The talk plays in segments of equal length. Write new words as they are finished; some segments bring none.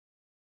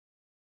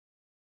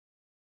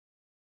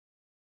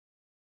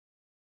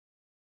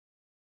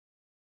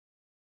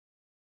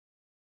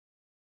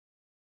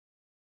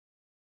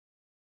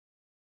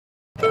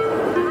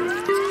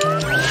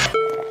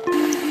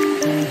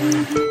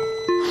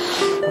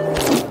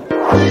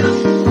Hello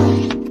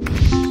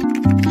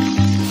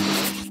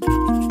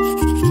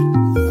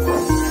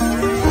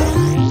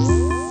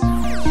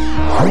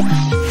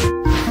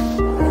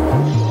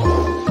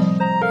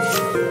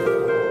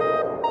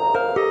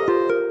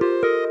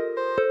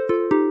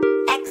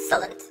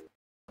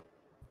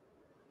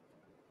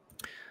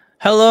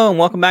and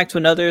welcome back to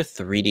another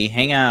 3D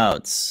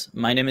Hangouts.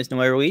 My name is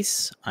Noé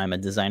Ruiz. I'm a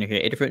designer here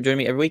at Adafruit. Joining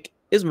me every week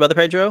is my brother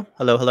Pedro.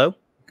 Hello, hello.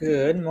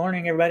 Good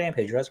morning, everybody. I'm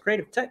Pedro's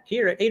Creative Tech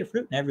here at Adafruit,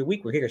 and every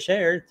week we're here to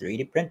share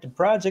 3D printed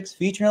projects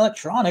featuring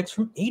electronics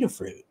from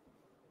Adafruit.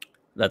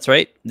 That's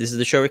right. This is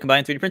the show where we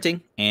combine 3D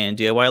printing and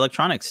DIY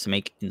electronics to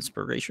make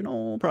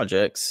inspirational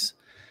projects.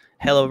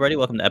 Hello, everybody.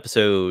 Welcome to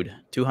episode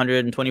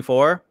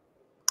 224.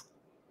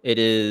 It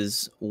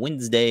is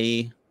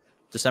Wednesday,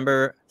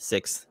 December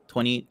 6th.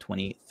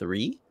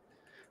 2023.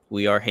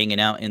 We are hanging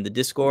out in the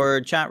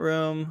Discord chat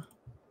room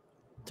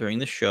during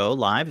the show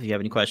live. If you have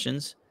any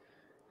questions,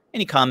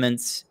 any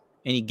comments,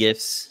 any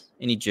GIFs,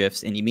 any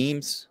GIFs, any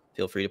memes,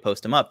 feel free to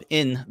post them up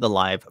in the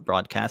live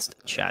broadcast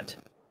chat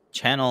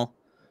channel.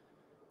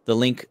 The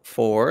link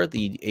for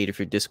the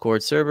Adafruit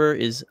Discord server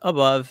is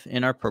above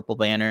in our purple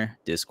banner,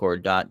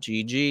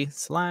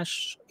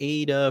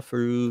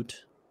 discord.gg/Adafruit.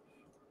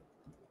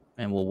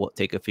 And we'll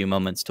take a few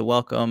moments to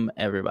welcome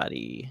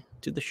everybody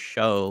to the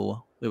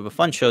show. We have a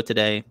fun show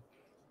today.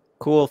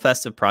 Cool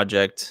festive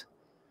project.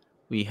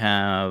 We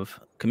have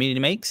community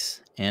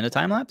makes and a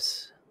time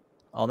lapse.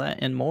 All that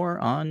and more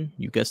on,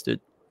 you guessed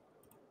it,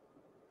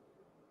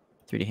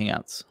 3D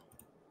Hangouts.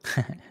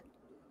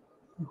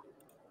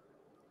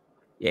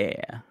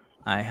 Yeah,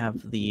 I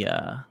have the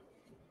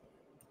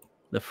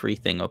free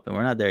thing open.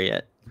 We're not there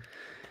yet.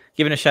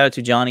 Giving a shout out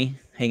to Johnny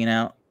hanging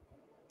out.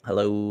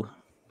 Hello.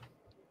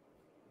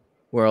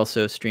 We're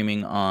also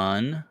streaming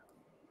on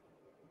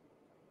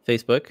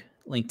Facebook,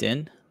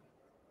 LinkedIn,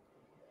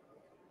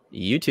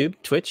 YouTube,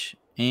 Twitch,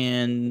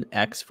 and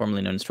X,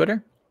 formerly known as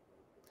Twitter.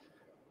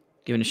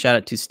 Giving a shout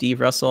out to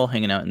Steve Russell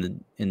hanging out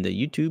in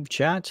the YouTube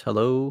chat.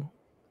 Hello.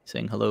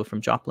 Saying hello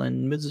from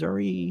Joplin,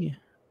 Missouri.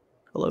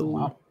 Hello.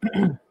 Wow.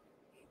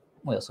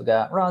 We also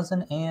got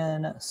Rosin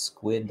and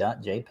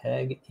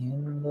Squid.jpg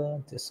in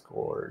the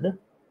Discord.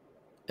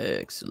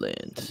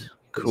 Excellent.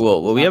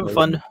 Cool. Well, we have a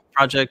fun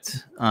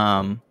project.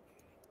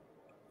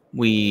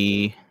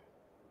 We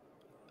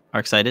are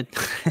excited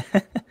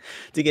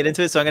to get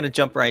into it. So I'm going to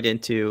jump right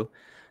into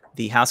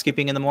the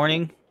housekeeping in the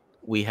morning.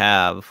 We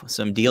have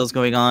some deals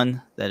going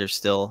on that are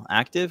still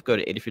active. Go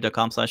to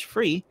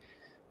adafruit.com/free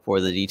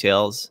for the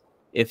details.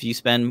 If you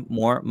spend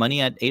more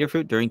money at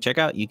Adafruit during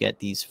checkout, you get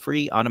these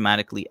free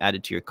automatically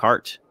added to your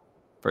cart.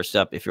 First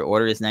up, if your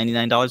order is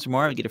 $99 or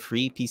more, you get a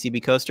free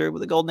PCB coaster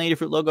with a golden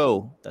Adafruit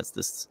logo. That's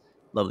this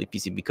lovely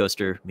PCB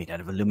coaster made out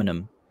of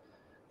aluminum.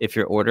 If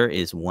your order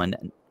is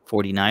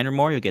 $149 or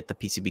more, you'll get the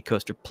PCB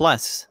coaster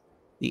plus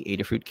the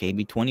Adafruit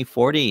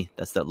KB2040.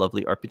 That's that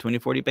lovely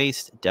RP2040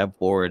 based dev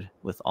board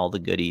with all the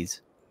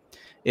goodies.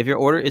 If your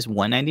order is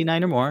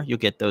 $199 or more, you'll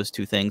get those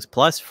two things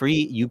plus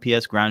free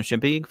UPS ground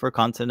shipping for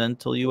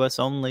continental US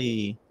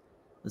only.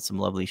 That's some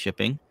lovely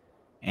shipping.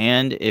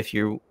 And if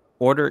your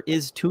order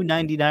is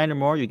 $299 or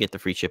more, you get the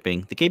free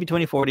shipping, the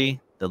KB2040,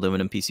 the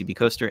aluminum PCB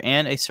coaster,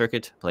 and a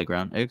Circuit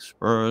Playground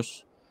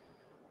Express.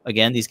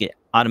 Again, these get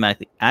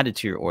automatically added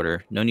to your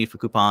order. No need for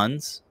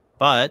coupons,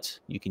 but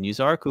you can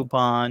use our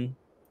coupon.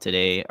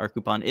 Today, our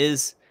coupon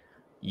is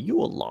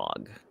Yule,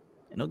 and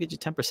it'll get you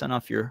 10%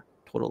 off your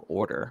total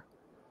order.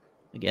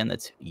 Again,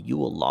 that's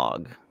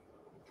Yule,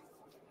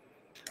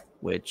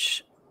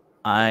 which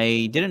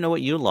I didn't know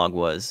what Yule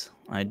was.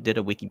 I did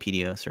a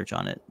Wikipedia search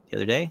on it the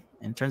other day,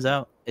 and it turns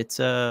out it's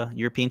a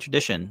European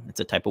tradition. It's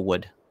a type of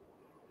wood.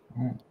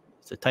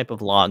 It's a type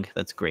of log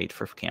that's great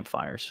for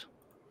campfires.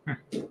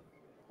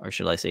 Or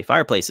should I say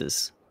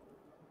fireplaces,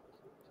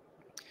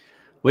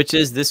 which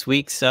is this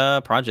week's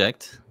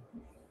project.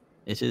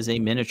 It is a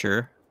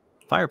miniature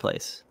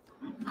fireplace.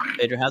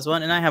 Pedro has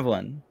one, and I have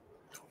one.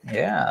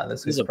 Yeah,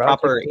 this is a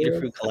proper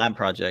Adafruit collab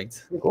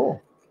project.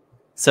 Cool.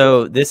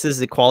 So this is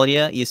the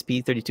Qualia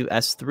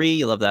ESP32S3.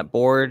 You love that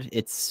board.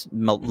 It's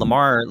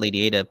Lamar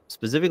Lady Ada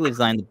specifically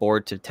designed the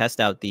board to test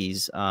out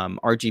these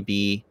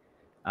RGB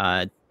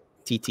TTL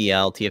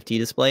TFT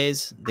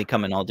displays. They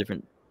come in all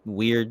different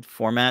weird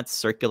formats,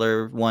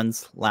 circular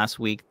ones last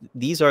week.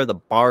 These are the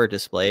bar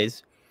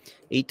displays,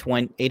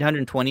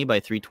 820 by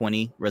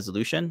 320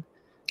 resolution.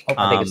 Oh,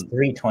 I think it's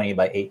 320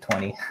 by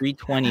 820.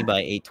 320 by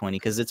 820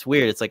 because it's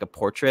weird. It's like a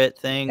portrait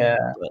thing.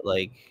 Yeah. But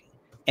like,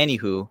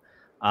 anywho,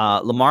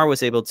 Lamar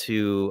was able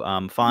to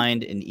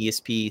find an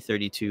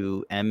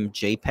ESP32M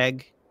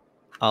JPEG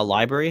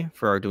library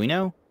for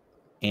Arduino,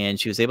 and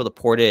she was able to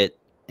port it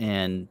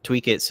and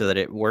tweak it so that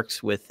it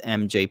works with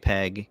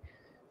MJPEG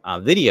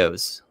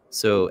videos.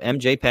 So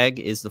MJPEG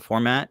is the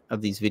format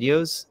of these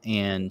videos,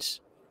 and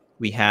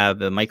we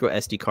have a micro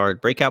SD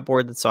card breakout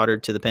board that's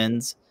soldered to the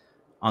pins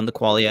on the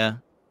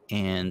Qualia.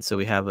 And so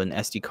we have an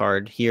SD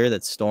card here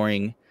that's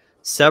storing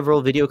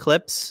several video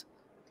clips.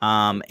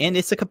 And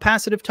it's a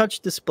capacitive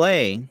touch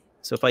display.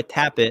 So if I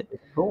tap it,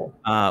 Cool.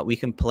 We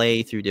can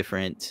play through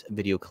different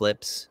video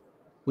clips.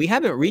 We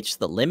haven't reached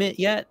the limit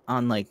yet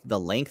on like the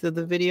length of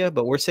the video,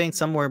 but we're saying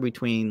somewhere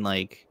between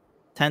like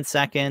 10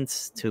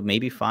 seconds to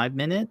maybe 5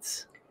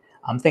 minutes.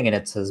 I'm thinking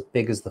it's as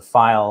big as the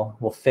file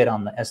will fit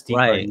on the SD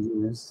card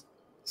you use.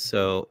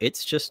 So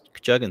it's just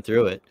chugging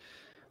through it.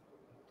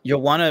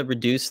 You'll want to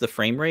reduce the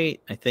frame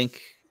rate. I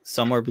think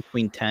somewhere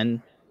between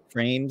 10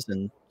 frames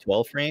and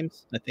 12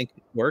 frames, I think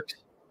it works.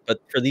 But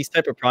for these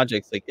type of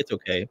projects, like it's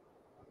okay.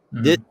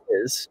 This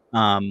is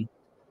the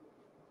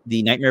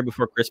Nightmare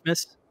Before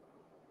Christmas.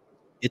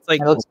 It's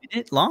like a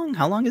minute long.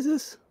 How long is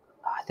this?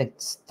 I think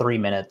it's 3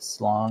 minutes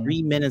long.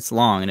 3 minutes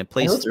long, and it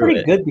plays looks through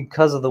pretty it. good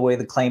because of the way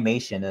the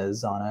claymation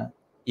is on it.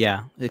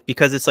 Yeah,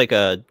 because it's like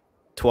a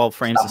 12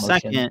 frames Stop a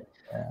motion. second.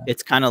 Yeah.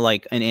 It's kind of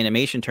like in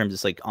animation terms,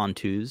 it's like on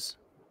twos,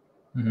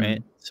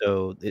 right?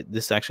 So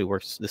this actually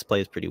works. This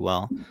plays pretty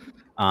well.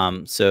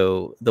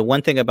 So the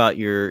one thing about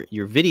your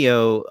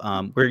video,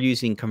 we're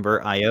using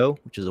Convert.io,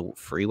 which is a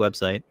free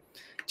website,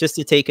 just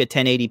to take a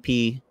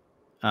 1080p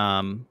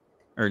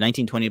or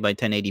 1920 by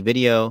 1080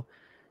 video.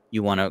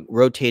 You want to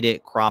rotate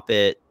it, crop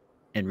it,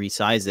 and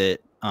resize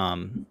it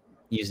and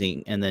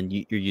then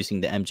you're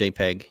using the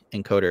MJPEG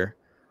encoder,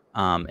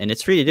 and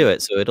it's free to do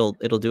it. So it'll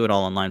do it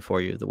all online for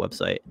you, the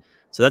website.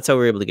 So that's how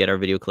we're able to get our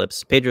video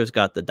clips. Pedro's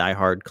got the Die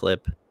Hard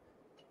clip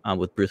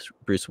with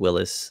Bruce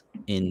Willis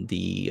in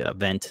the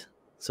vent.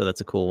 So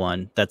that's a cool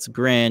one. That's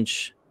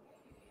Grinch.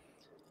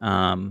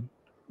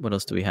 What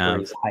else do we have?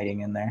 He's hiding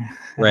in there.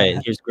 Right.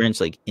 Here's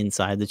Grinch like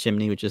inside the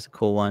chimney, which is a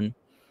cool one.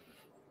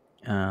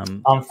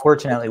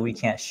 Unfortunately, we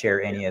can't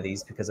share any of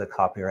these because of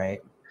copyright.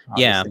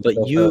 Yeah, but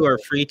you are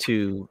free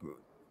to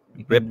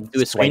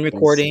do a screen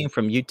recording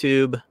from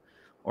YouTube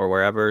or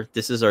wherever.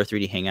 This is our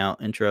 3D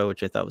Hangout intro,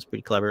 which I thought was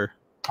pretty clever.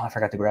 Oh, I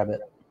forgot to grab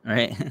it. All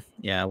right.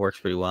 Yeah, it works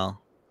pretty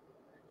well.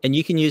 And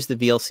you can use the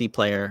VLC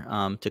player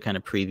to kind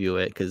of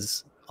preview it,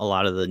 because a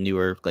lot of the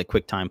newer like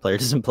QuickTime player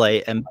doesn't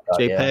play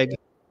MJPEG.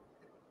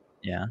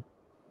 Yeah.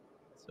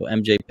 So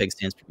MJPEG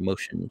stands for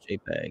Motion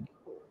JPEG.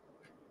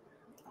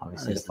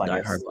 Obviously, the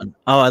Die Hard one.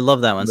 Oh, I love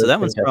that one. So that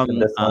one's from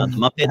the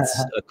Muppets,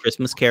 A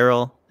Christmas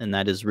Carol, and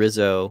that is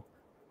Rizzo,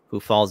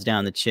 who falls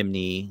down the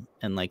chimney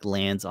and like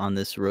lands on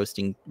this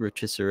roasting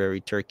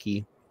rotisserie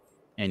turkey,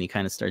 and he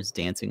kind of starts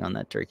dancing on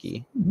that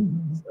turkey.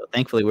 So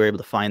thankfully, we're able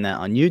to find that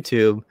on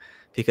YouTube,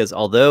 because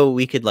although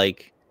we could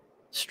like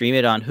stream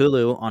it on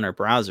Hulu on our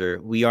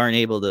browser, we aren't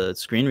able to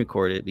screen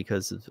record it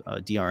because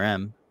of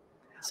DRM.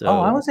 So,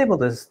 I was able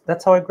to.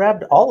 That's how I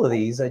grabbed all of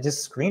these. I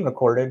just screen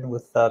recorded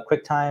with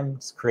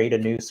QuickTime. Create a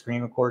new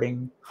screen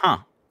recording. Huh.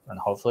 And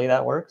hopefully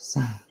that works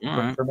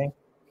for me.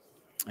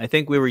 I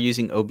think we were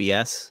using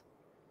OBS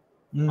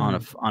on a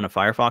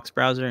Firefox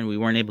browser, and we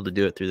weren't able to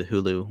do it through the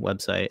Hulu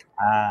website.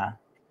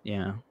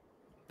 Yeah.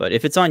 But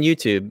if it's on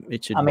YouTube,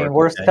 it should. I mean,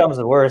 worst comes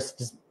to worst,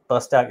 just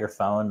bust out your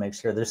phone, make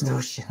sure there's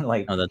no shit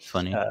like. Oh, that's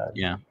funny.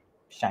 Yeah.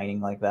 Shining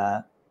like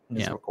that. And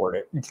just record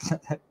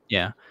it.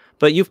 Yeah.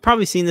 But you've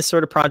probably seen this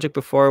sort of project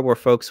before, where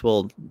folks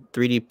will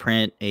 3D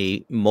print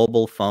a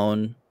mobile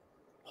phone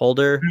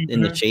holder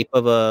in the shape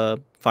of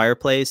a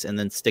fireplace, and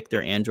then stick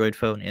their Android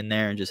phone in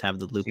there and just have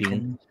the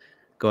looping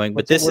going.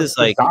 But this is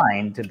like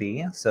designed to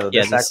be. So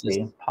this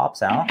actually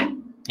pops out.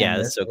 Yeah,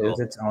 that's so cool. It's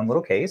its own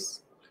little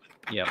case.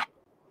 Yep.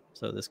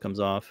 So this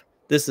comes off.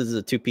 This is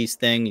a two-piece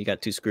thing. You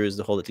got two screws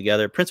to hold it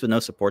together. It prints with no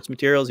supports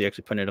materials. You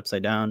actually put it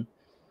upside down.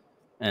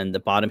 And the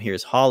bottom here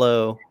is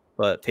hollow.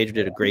 But Pedro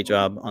did a great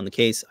job on the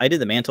case. I did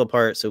the mantle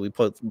part, so we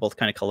both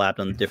kind of collabed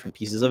on the different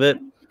pieces of it.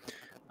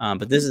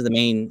 But this is the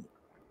main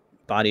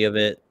body of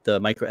it. The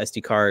micro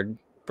SD card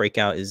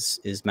breakout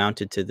is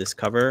mounted to this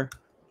cover,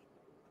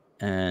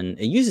 and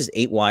it uses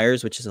 8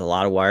 wires, which is a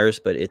lot of wires,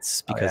 but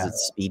it's because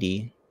it's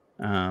speedy.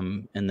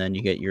 And then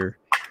you get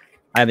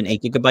I have an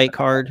 8 GB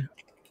card.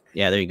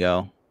 Yeah, there you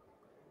go.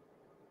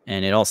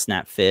 And it all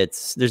snap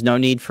fits. There's no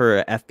need for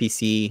a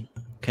FPC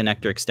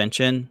connector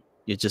extension.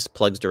 It just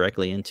plugs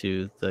directly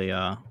into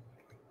the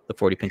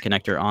 40-pin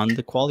connector on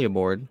the Qualia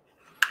board.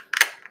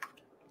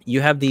 You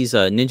have these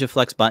Ninja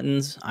Flex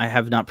buttons. I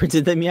have not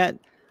printed them yet,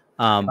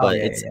 but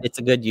it's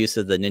a good use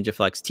of the Ninja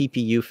Flex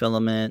TPU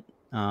filament.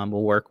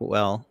 Will work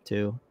well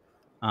too.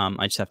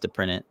 I just have to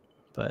print it,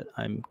 but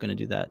I'm gonna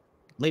do that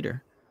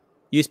later.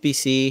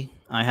 USB-C.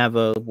 I have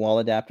a wall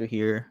adapter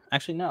here.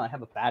 Actually, no, I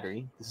have a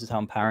battery. This is how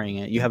I'm powering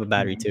it. You have a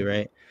battery too,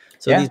 right?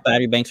 So these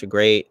battery banks are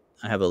great.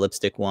 I have a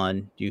lipstick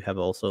one. You have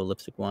also a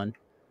lipstick one.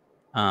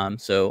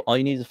 So all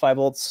you need is 5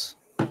 volts,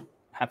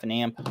 half an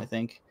amp, I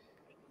think.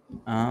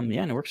 And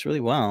it works really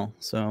well.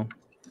 So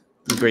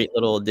a great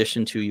little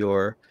addition to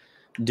your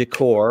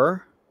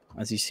decor.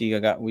 As you see,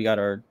 we got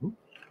our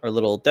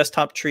little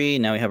desktop tree.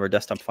 Now we have our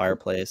desktop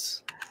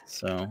fireplace.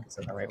 So it's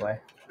in the right way.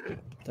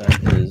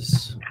 That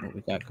is what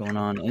we got going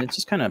on, and it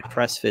just kind of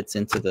press fits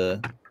into the.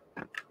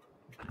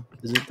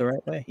 Is it the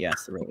right way? Yeah,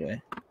 it's the right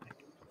way.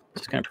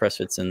 Just kind of press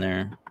fits in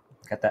there.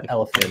 Got that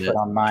elephant foot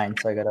on mine,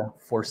 so I gotta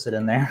force it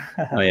in there.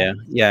 Oh yeah.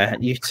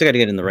 You still got to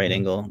get in the right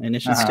angle, and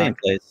it should stay in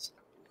place.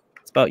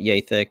 It's about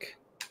yay thick.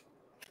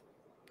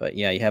 But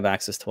yeah, you have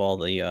access to all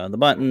the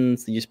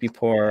buttons, the USB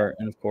port,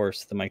 and of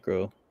course the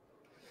micro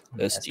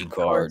SD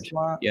card.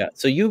 slot. Yeah.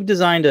 So you've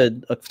designed a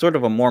sort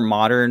of a more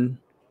modern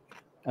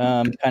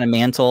kind of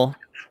mantle.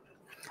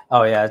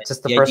 Oh yeah, it's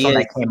just the The first one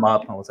idea that came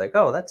up, and I was like,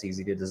 oh, that's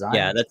easy to design.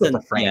 Yeah, Just that's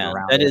built a frame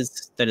around that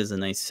it. is a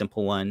nice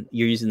simple one.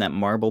 You're using that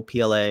marble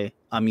PLA.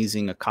 I'm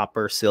using a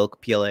copper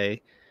silk PLA.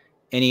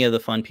 Any of the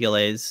fun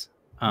PLAs.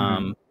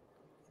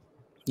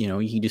 You know,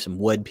 you can do some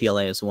wood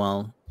PLA as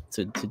well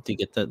to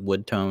get the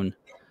wood tone.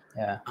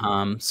 Yeah.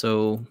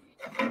 So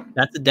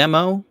that's a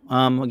demo.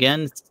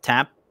 Again, it's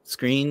tap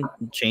screen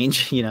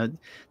change. You know,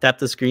 tap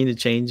the screen to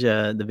change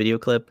the video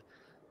clip.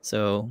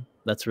 So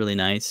that's really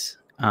nice.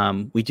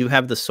 We do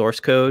have the source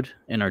code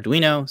in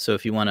Arduino. So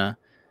if you want to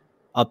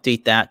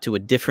update that to a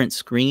different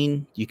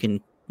screen, you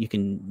can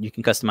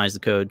customize the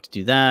code to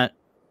do that,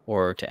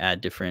 or to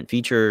add different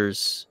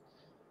features.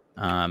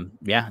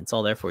 Yeah, it's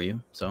all there for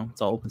you. So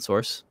it's all open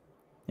source.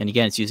 And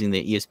again, it's using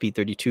the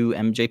ESP32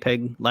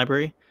 MJPEG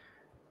library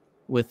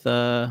with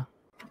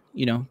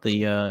you know,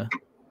 the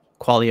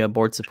Qualia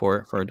board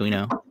support for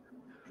Arduino.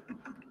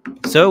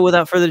 So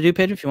without further ado,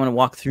 Pedro, if you want to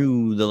walk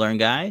through the Learn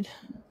Guide.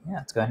 Yeah,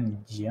 let's go ahead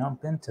and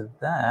jump into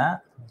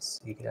that.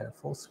 Let's see, get a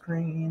full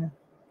screen.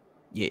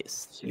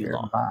 Yes. Share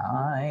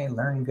by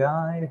Learn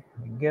Guide.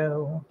 Here we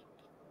go. All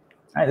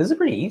right, this is a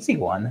pretty easy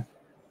one.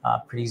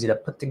 Pretty easy to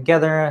put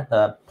together.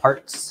 The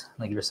parts,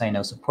 like you were saying,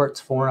 no supports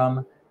for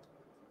them.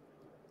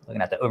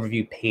 Looking at the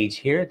overview page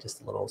here,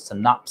 just a little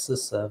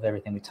synopsis of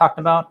everything we talked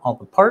about, all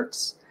the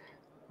parts.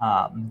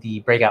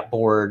 The breakout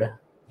board,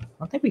 I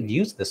don't think we've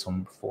used this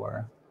one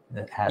before.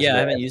 It has I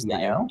haven't used it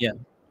yet. Yeah.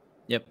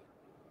 Yep.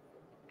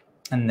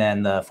 And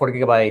then the 40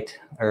 gigabyte,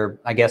 or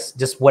I guess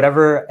just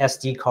whatever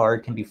SD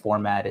card can be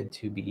formatted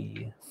to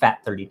be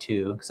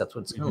FAT32, because that's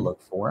what it's going to look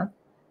for.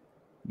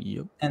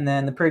 Yep. And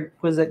then the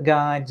prerequisite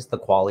guide, just the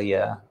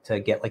Qualia to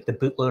get like the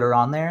bootloader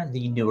on there.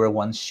 The newer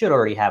ones should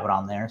already have it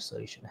on there, so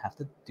you shouldn't have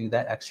to do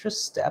that extra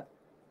step.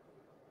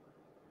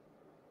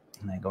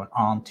 And then going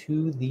on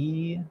to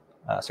the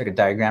circuit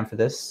diagram for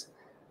this.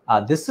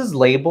 This is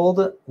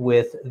labeled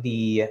with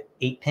the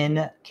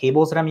 8-pin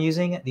cables that I'm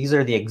using. These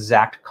are the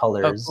exact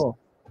colors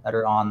that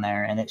are on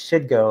there, and it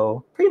should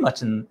go pretty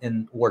much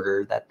in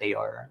order that they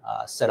are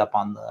set up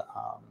on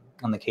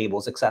the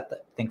cables, except I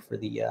think for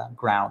the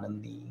ground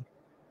and the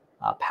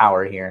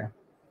power here.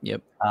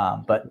 Yep.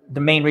 But the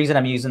main reason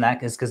I'm using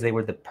that is because they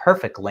were the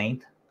perfect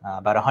length.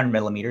 About 100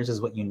 millimeters is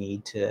what you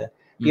need to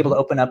be able to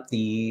open up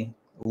the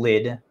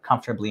lid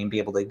comfortably and be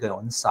able to go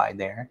inside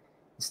there.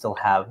 You still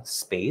have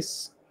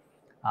space.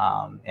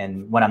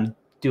 And when I'm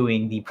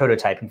doing the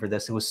prototyping for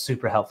this, it was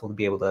super helpful to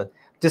be able to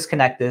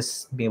disconnect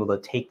this, be able to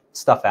take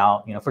stuff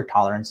out, you know, for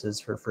tolerances,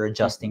 for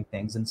adjusting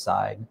things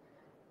inside.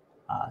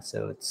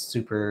 So it's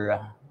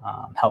super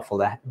helpful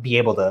to be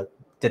able to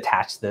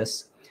detach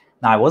this.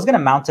 Now, I was going to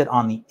mount it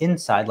on the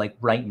inside, like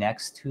right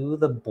next to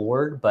the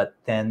board, but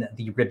then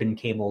the ribbon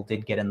cable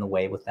did get in the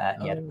way with that.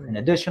 And you had to put in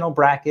additional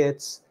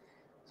brackets.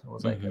 So it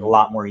was like a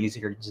lot more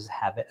easier to just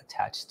have it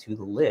attached to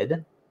the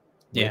lid.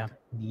 Yeah.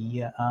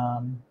 The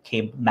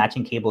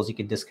matching cables you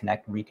could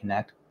disconnect and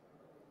reconnect.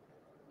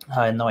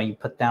 And then you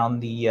put down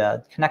the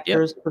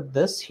connectors for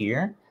this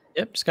here.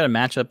 Yep, just got to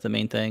match up the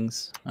main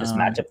things. Just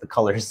match up the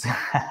colors.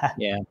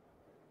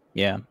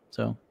 Yeah.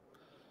 So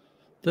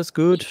that's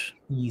good.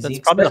 Easy. That's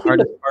probably the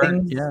hardest part.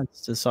 Yeah,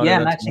 it's just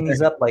matching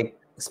these up, like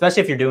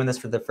especially if you're doing this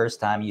for the first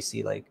time, you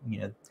see like,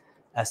 you know,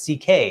 a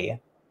CK.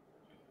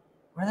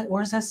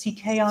 Where's that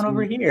CK on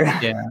over here?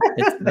 Yeah,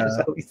 there's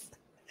always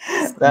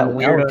that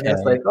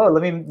weirdness. Like, oh,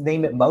 let me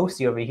name it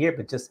Mosi over here,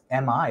 but just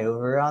MI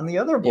over on the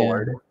other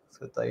board.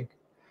 So it's like,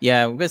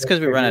 it's because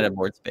we run out of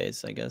board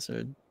space, I guess,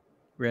 or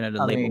ran out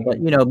of label. But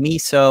you know,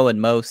 Miso and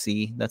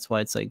Mosi. That's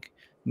why it's like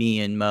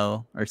me and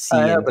Mo or C.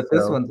 But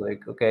this one's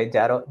like, okay,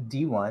 data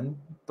D1,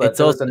 but it's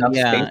there also was enough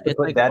space to put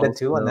like data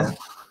 2 on this.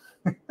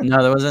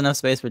 No, there wasn't enough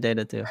space for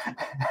data 2.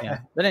 Yeah,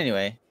 but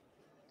anyway.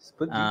 Just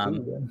put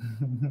D2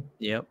 then.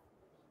 Yep.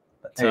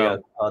 But there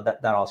you go.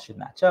 That all should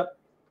match up.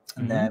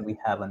 And then we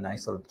have a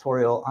nice little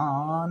tutorial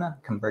on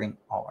converting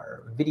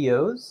our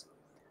videos.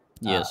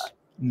 Yes.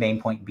 Main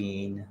point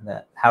being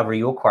that however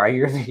you acquire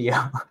your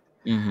video,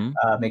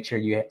 make sure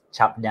you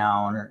chop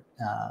down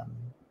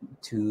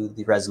to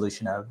the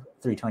resolution of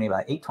 320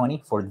 by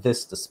 820 for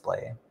this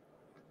display.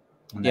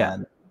 And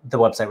then the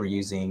website we're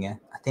using,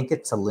 I think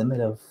it's a limit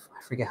of,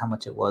 I forget how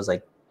much it was,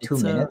 like 2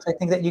 minutes, I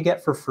think, that you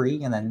get for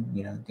free, and then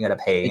you got to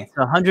pay. It's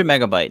 100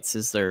 megabytes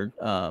is their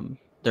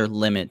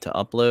limit to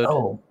upload.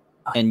 Oh,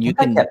 and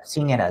I kept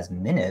seeing it as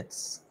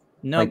minutes.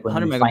 No, like when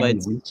 100 you megabytes.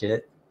 Finally reach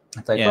it,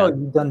 it's like, oh,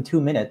 you've done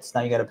 2 minutes,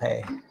 now you got to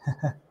pay.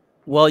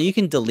 Well, you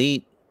can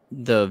delete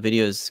the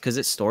videos because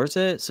it stores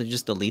it, so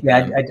just delete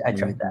them. I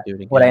tried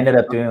that. What I ended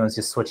up doing was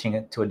just switching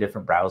it to a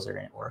different browser,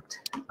 and it worked.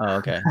 Oh,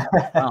 okay.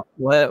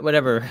 Well,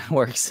 whatever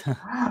works.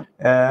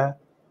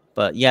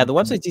 But yeah, the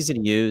website's easy to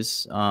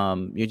use.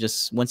 You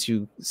just, once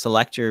you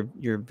select your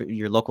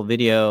local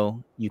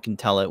video, you can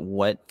tell it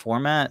what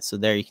format. So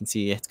there you can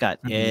see it's got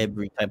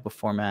every type of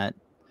format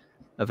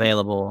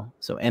available.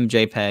 So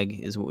MJPEG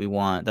is what we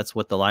want. That's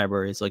what the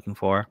library is looking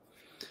for.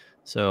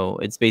 So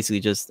it's basically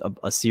just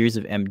a series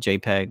of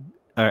MJPEG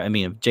or I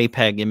mean, of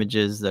JPEG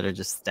images that are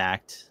just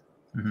stacked,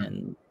 Mhm.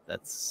 and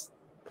that's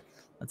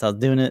how it's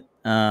doing it.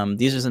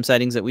 These are some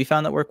settings that we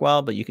found that work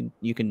well, but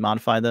you can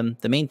modify them.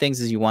 The main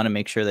things is you want to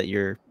make sure that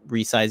you're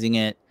resizing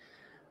it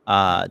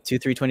to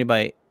 320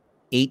 by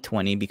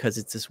 820 because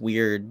it's this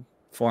weird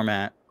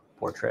format.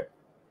 Portrait.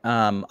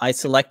 I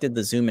selected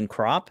the zoom and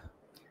crop,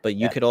 but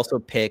you could also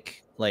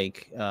pick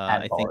like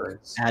Add I think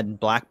bars. add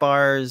black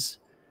bars.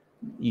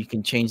 You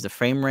can change the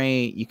frame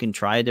rate. You can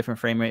try a different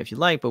frame rate if you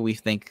like, but we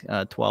think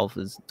 10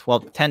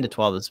 to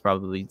 12 is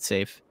probably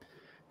safe.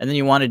 And then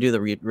you want to do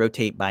the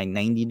rotate by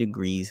 90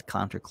 degrees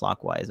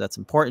counterclockwise. That's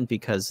important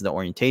because the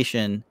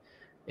orientation,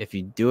 if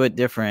you do it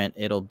different,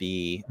 it'll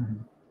be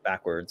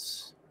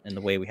backwards. And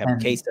the way we have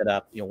the case set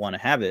up, you'll want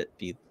to have it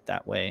be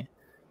that way.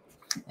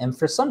 And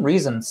for some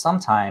reason,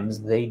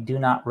 sometimes they do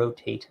not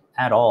rotate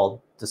at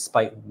all,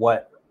 despite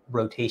what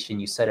rotation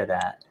you set it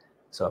at.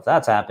 So if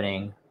that's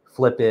happening,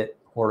 flip it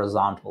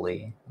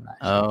horizontally.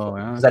 Oh,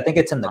 because I think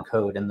it's in the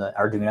code, in the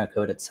Arduino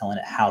code, it's telling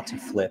it how to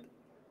flip.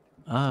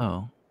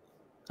 Oh,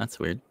 that's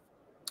weird.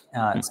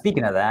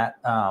 Speaking of that,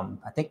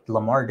 I think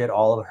Lamar did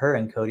all of her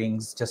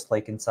encodings just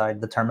like inside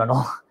the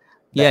terminal.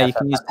 Yeah, you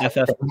can use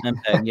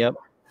FFmpeg. Yep.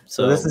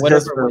 So this is whatever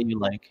just for, way you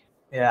like.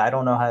 Yeah, I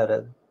don't know how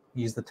to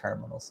use the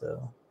terminal,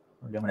 so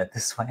we're doing it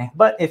this way.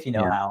 But if you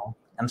know how,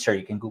 I'm sure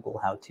you can Google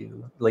how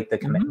to, like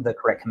the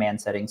correct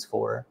command settings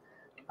for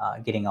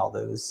getting all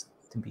those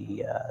to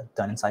be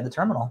done inside the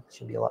terminal.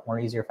 Should be a lot more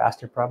easier,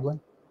 faster, probably.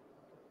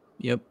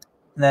 Yep.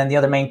 And then the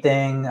other main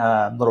thing,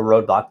 little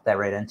roadblock that I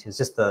ran into, is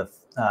just the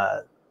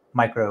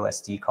micro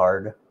SD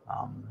card.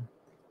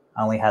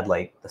 I only had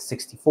like the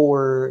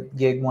 64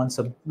 gig one,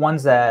 so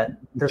ones that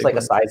there's like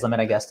a size limit,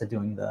 I guess, to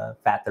doing the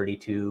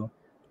FAT32.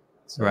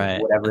 So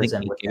right. whatever's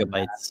in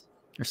gigabytes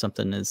or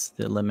something is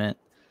the limit.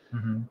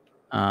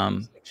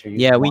 Sure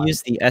yeah, we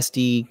use the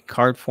SD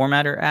card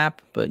formatter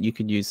app, but you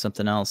could use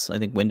something else. I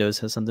think Windows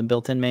has something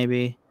built in,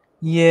 maybe.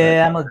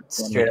 Yeah, I'm gonna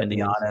straight up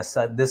be honest.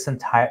 This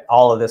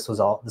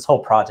whole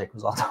project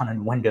was all done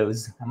in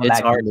Windows. It's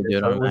hard to do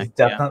it on Mac.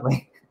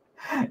 Definitely,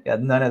 yeah,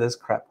 none of this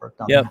crap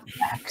worked on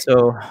Mac.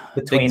 So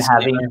between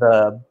having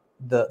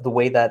the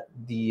way that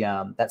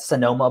that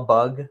Sonoma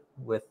bug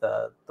with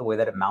the way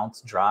that it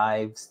mounts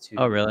drives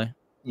to really?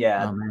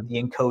 Yeah,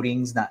 the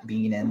encodings not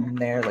being in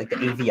there, like the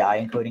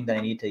AVI encoding that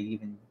I need to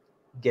even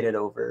get it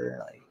over.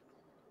 Like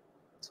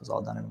this was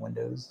all done in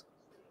Windows.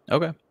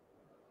 Okay.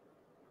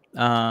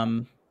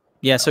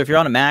 Yeah, so if you're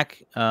on a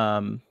Mac,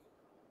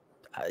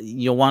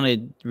 you'll want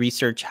to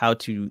research how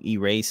to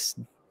erase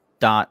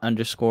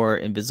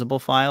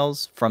 ._invisible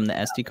files from the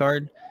SD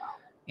card,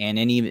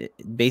 and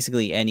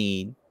basically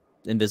any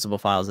invisible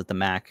files that the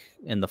Mac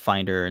and the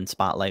Finder and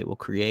Spotlight will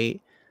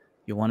create.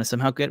 You want to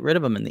somehow get rid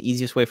of them, and the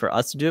easiest way for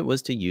us to do it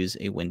was to use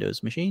a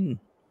Windows machine.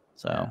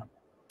 So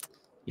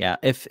yeah,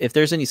 if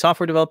there's any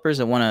software developers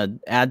that want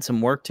to add some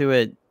work to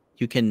it,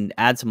 you can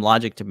add some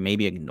logic to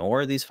maybe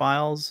ignore these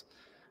files,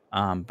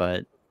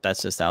 but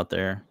that's just out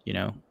there, you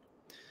know.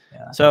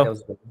 Yeah, so that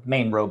was the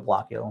main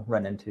roadblock you'll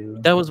run into.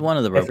 That was one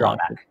of the roadblocks. If you're on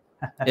a Mac.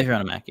 If you're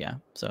on a Mac, yeah.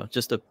 So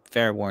just a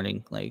fair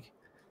warning, like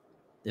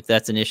if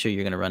that's an issue,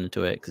 you're going to run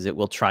into it because it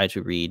will try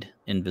to read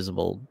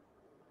invisible ._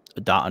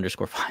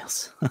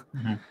 files.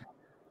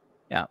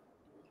 Yeah,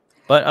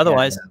 but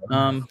otherwise,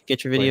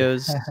 get your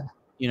videos,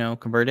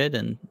 converted,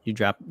 and you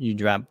drag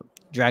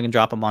and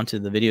drop them onto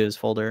the videos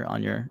folder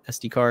on your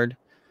SD card,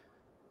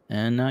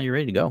 and you're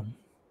ready to go.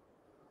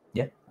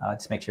 Yeah,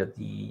 just make sure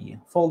the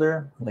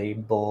folder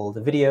label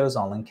the videos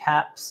all in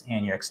caps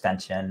and your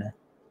extension,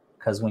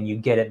 because when you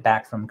get it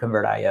back from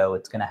Convert.io,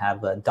 it's going to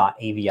have a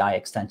 .avi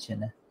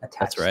extension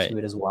attached to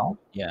it as well.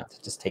 Yeah, so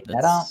just take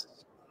that out.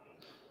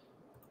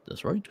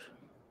 That's right.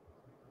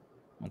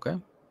 Okay,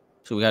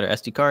 so we got our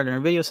SD card and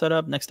our video set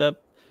up. Next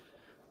up,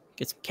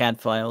 get some CAD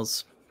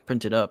files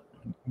printed up.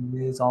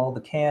 Use all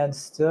the CAD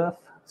stuff.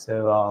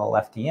 So all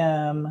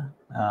FDM,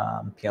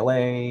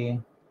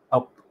 PLA.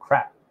 Oh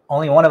crap!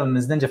 Only one of them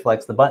is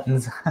NinjaFlex. The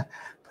buttons, but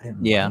it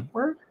might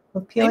work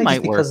with PLA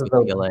just because of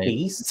the PLA.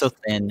 Base. It's so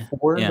thin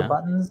for the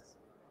buttons.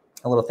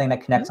 A little thing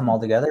that connects them all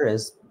together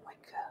is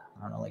like,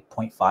 I don't know, like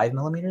 0.5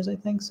 millimeters, I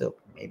think. So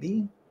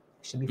maybe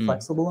it should be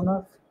flexible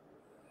enough.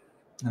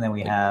 And then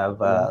we have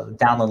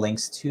download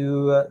links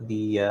to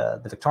the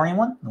Victorian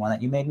one, the one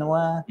that you made,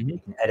 Noah. You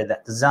can edit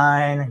that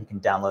design. You can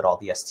download all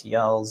the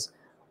STLs,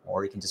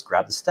 or you can just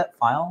grab the step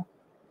file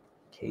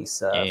in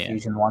case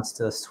Fusion wants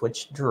to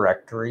switch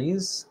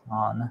directories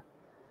on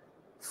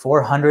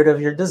 400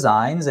 of your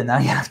designs, and now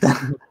you have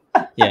to.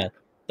 Yeah,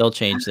 they'll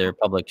change their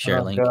public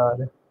share link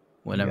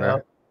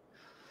whenever.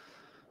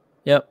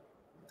 Yep.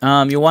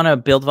 You want a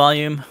build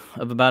volume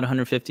of about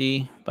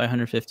 150 by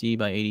 150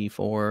 by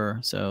 84.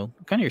 So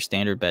kind of your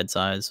standard bed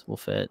size will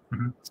fit.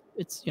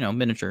 It's,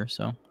 miniature,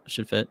 so it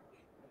should fit.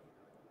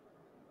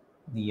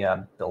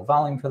 The build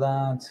volume for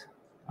that.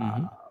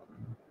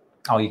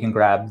 You can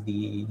grab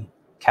the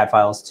CAD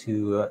files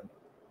to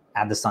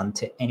add this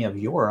onto any of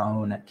your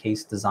own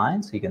case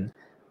designs. So you can,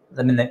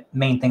 the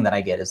main thing that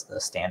I get is the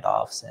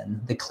standoffs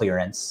and the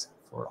clearance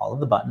for all of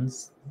the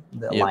buttons,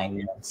 the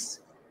alignments.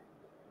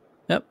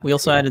 Yep. We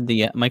also added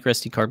the micro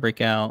SD card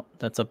breakout.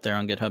 That's up there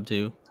on GitHub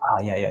too.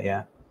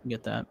 Yeah.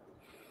 Get that.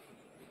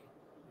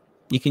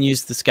 You can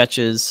use the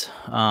sketches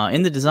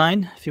in the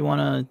design if you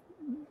want to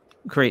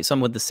create some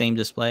with the same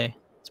display.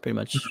 It's pretty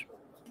much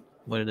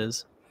what it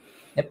is.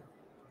 Yep.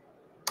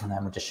 And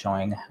then we're just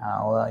showing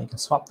how you can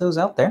swap those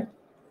out there.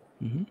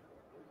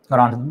 Go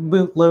on to the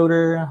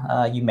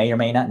bootloader. You may or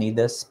may not need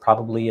this.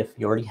 Probably if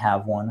you already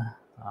have one.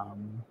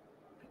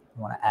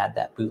 You want to add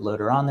that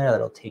bootloader on there.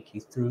 That'll take you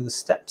through the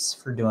steps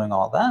for doing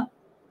all that.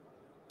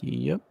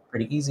 Yep.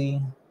 Pretty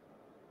easy.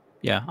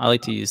 Yeah, I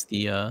like to use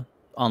the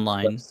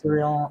online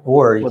serial,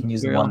 or you web can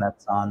use serial. the one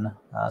that's on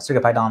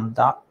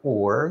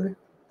circuitpython.org.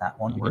 That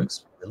one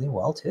works really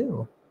well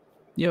too.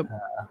 Yep.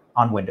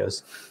 On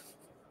Windows.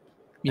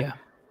 Yeah.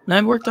 And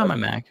I've worked on my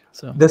Mac.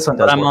 So this one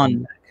does I'm work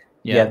on Mac.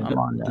 Yeah, I'm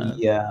on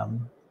the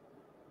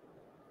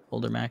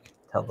older Mac.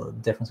 Tell the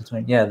difference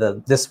between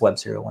this web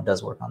serial one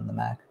does work on the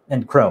Mac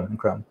and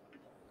Chrome.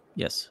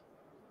 Yes.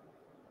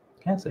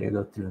 Okay, so you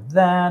go through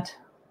that.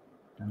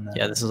 And then,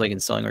 this is like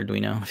installing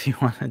Arduino if you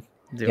want to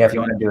do it. Yeah, if you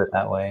want to do it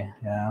that way,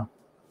 yeah.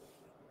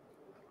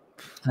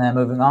 And then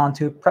moving on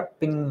to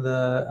prepping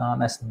the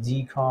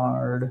SD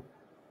card.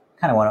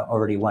 Kind of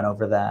already went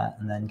over that,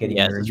 and then getting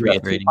your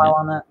USB file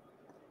on that.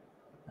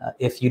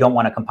 If you don't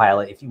want to compile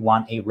it, if you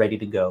want a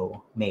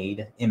ready-to-go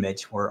made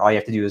image where all you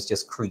have to do is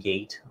just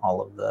create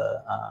all of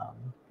the,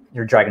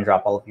 your drag and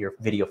drop all of your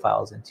video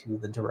files into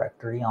the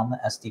directory on the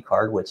SD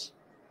card, which,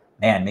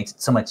 man, makes it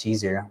so much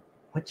easier.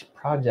 Which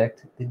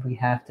project did we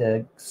have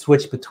to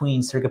switch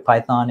between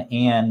CircuitPython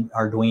and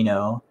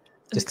Arduino?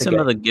 Just some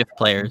of the GIF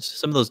players.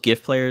 Some of those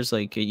GIF players,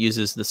 like it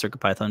uses the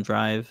CircuitPython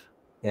drive.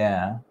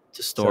 Yeah.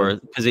 To store,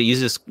 because it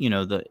uses,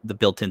 the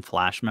built-in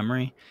flash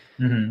memory.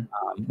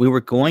 We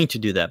were going to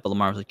do that, but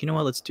Lamar was like, you know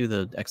what, let's do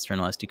the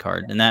external SD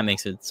card, and that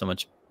makes it so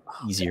much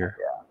easier.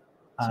 Yeah.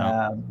 So.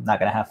 I'm not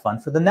going to have fun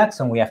for the next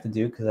one we have to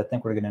do, because I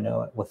think we're going to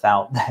know it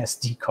without the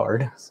SD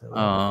card.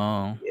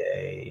 So,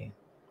 yay.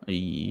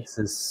 This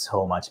is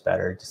so much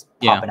better. Just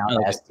popping out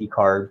the SD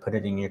card, put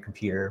it in your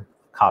computer,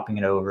 copying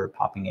it over,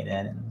 popping it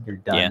in, and you're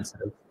done.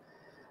 Instead of,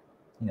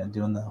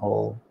 doing the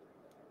whole,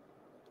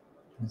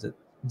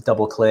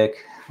 double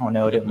click. Oh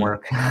no, it didn't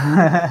work.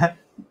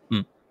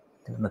 Doing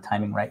the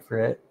timing right for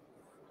it.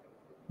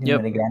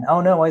 Doing it again.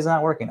 Oh no, why is it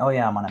not working? Oh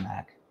yeah, I'm on a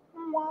Mac.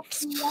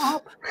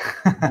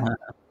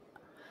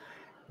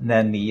 And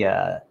then the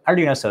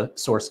Arduino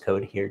source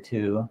code here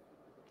too.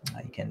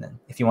 You can,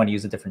 if you want to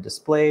use a different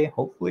display,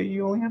 hopefully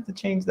you only have to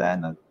change that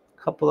and a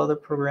couple other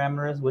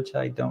programmers, which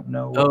I don't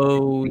know.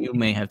 Oh, you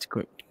may have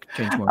to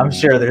change more. I'm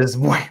sure there's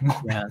way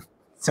more. Yeah.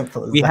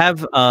 Simple as we have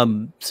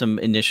some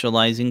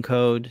initializing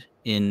code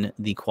in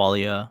the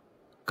Qualia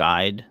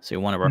guide, so you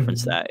want to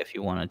reference that if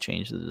you want to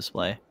change the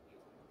display.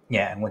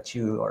 Yeah, and what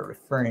you are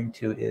referring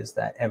to is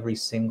that every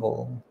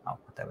single,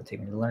 that would take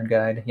me to the Learn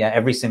guide. Yeah,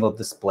 every single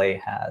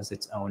display has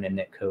its own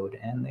init code,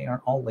 and they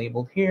are all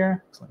labeled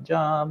here. Excellent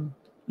job.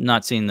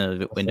 Not seeing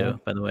the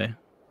window, by the way.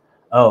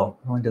 Oh,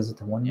 when does it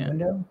to one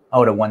window?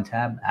 Oh, to one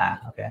tab?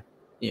 Okay.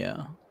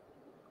 Yeah.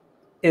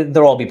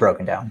 They'll all be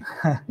broken down.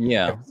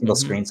 Yeah. Every single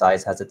screen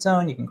size has its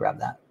own. You can grab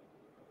that.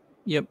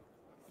 Yep.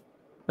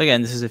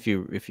 Again, this is if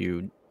you're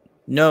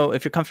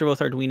comfortable with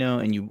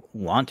Arduino and you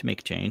want to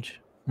make a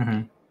change.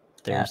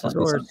 There's the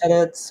source. Do some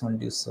edits. Want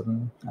to do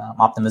some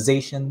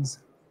optimizations.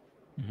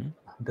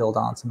 Build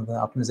on some of the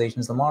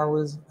optimizations Lamar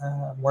was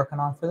working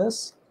on for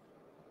this.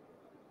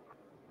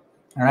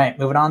 All right,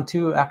 moving on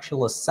to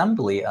actual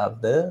assembly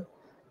of the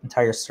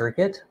entire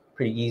circuit.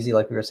 Pretty easy,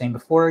 like we were saying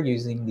before,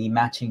 using the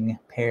matching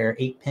pair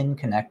 8-pin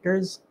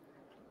connectors.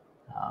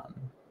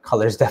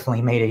 Colors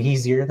definitely made it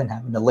easier than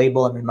having to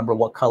label and remember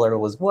what color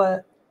was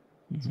what.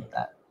 So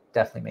that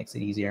definitely makes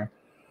it easier.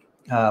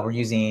 We're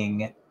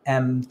using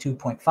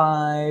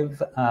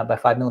M2.5 by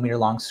 5 millimeter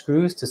long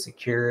screws to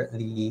secure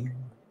the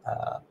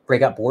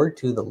breakout board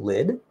to the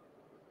lid.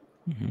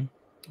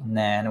 And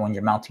then when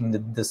you're mounting the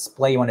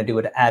display, you want to do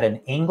it at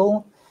an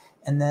angle.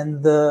 And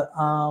then the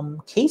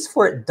case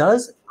for it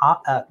does,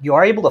 you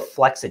are able to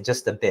flex it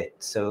just a bit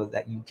so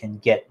that you can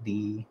get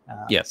the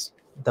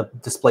the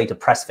display to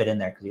press fit in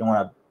there, because you don't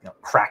want to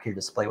crack your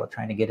display while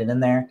trying to get it in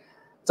there.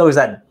 It's always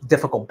that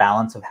difficult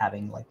balance of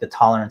having like the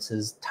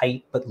tolerances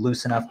tight but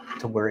loose enough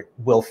to where it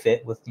will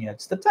fit with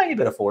just a tiny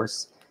bit of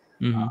force.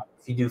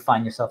 If you do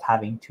find yourself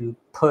having to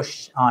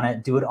push on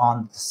it, do it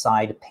on the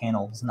side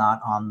panels,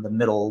 not on the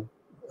middle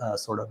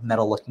sort of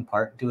metal looking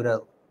part. Do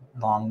it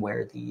along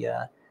where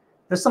the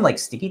there's some like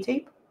sticky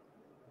tape.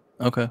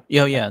 Okay.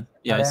 Yeah,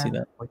 I see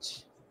that.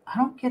 Which I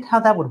don't get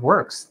how that would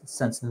work,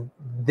 since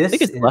this I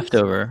think it's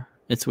leftover.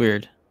 It's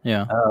weird.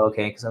 Yeah. Oh,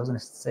 okay. Because I was going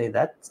to say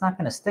that's not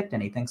going to stick to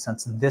anything,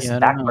 since this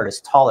back part is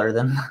taller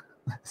than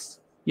this.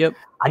 Yep.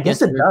 I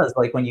guess it does.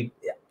 Like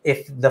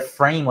if the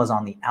frame was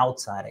on the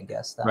outside, I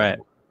guess that. Right.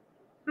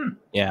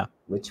 Yeah.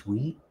 Which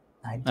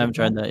I haven't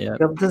tried that yet.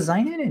 Of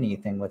designing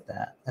anything with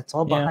that. That's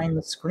all behind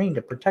the screen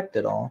to protect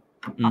it all.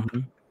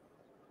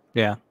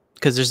 Yeah,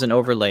 because there's an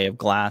overlay of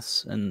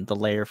glass, and the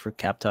layer for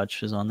Cap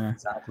Touch is on there.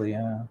 Exactly.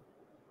 Yeah. All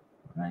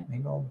right.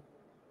 Maybe I'll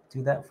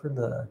do that for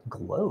the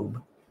globe.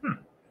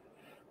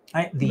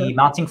 The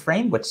mounting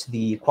frame, which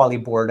the quality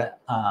board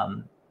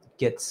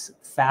gets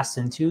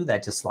fastened to,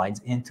 that just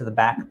slides into the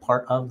back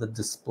part of the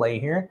display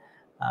here.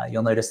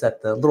 You'll notice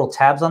that the little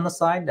tabs on the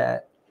side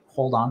that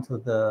hold on to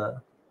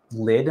the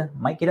lid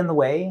might get in the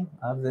way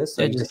of this.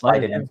 So you just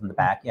slide it in from the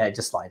back. Yeah, it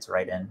just slides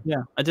right in.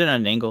 Yeah, I did it at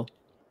an angle.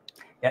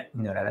 Yeah,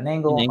 you know, at an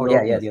angle. Oh,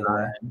 yeah, the other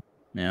way.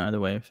 Yeah, either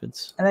way, if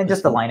it's... And then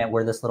just align it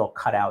where this little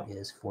cutout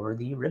is for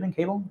the ribbon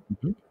cable.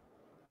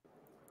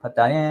 Put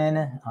that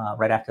in.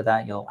 Right after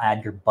that, you'll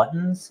add your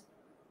buttons.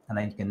 And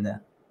then you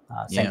can,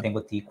 same thing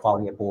with the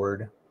quality of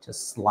board,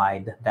 just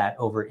slide that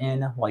over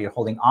in while you're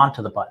holding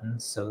onto the button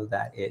so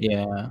that it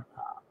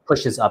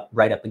pushes up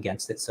right up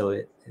against it, so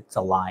it's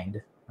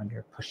aligned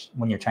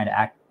when you're trying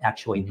to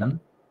actuate them.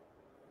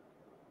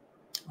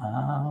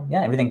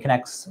 Yeah, everything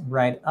connects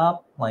right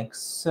up like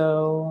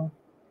so.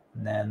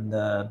 And then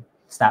the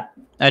snap.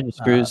 Add your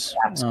screws.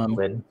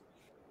 Lid.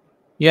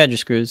 You add your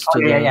screws.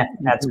 Oh, add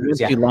screws.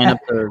 Yeah. You line up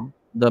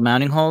the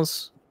mounting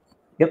holes.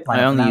 Yep.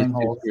 I only use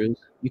 2 screws.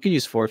 You could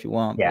use 4 if you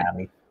want. Yeah,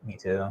 me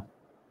too.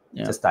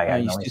 Yeah. Just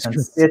diagonally.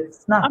 Since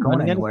it's not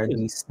going anywhere.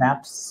 The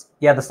snaps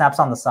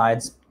on the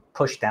sides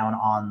push down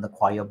on the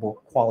quality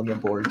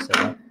of board,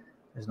 so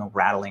there's no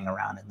rattling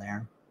around in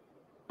there.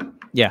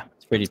 Yeah,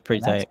 it's pretty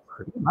tight. That's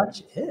pretty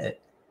much it.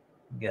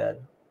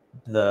 Good.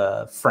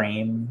 The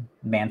frame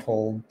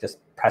mantle just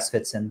press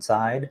fits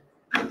inside.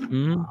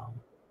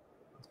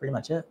 That's pretty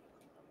much it.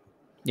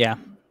 Yeah.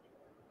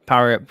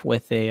 Power it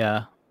with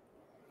a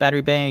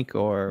battery bank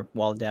or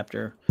wall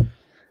adapter,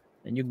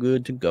 and you're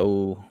good to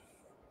go.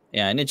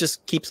 Yeah, and it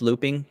just keeps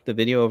looping the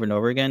video over and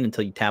over again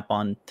until you tap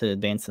on to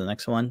advance to the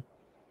next one.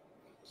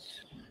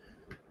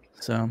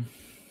 So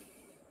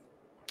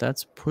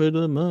that's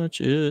pretty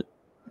much it.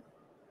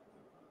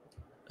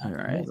 All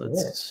right,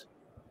 let's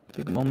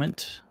take a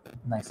moment.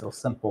 Nice little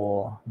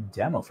simple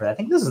demo for that. I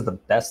think this is the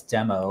best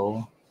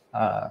demo.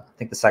 I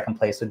think the second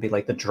place would be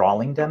like the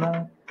drawing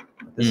demo.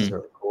 This is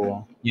really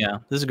cool. Yeah,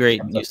 this is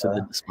great use of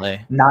the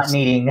display. Not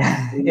needing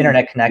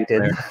internet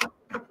connected.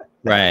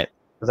 Right.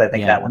 Because I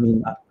think that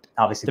one,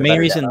 obviously, the main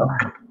reason.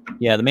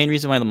 Yeah, the main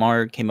reason why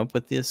Lamar came up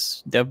with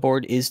this dev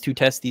board is to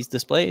test these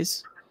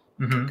displays,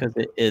 because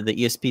the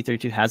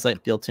ESP32 has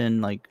like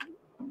built-in like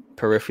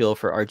peripheral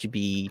for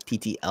RGB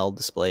TTL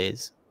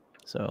displays.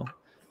 So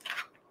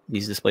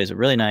these displays are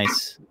really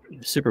nice,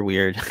 super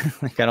weird.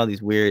 They got all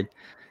these weird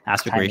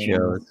aspect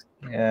ratios.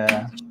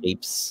 Yeah,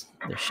 shapes.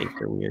 Their shapes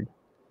are weird.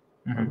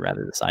 Or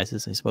rather the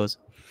sizes, I suppose.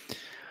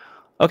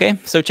 Okay,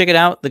 so check it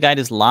out. The guide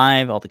is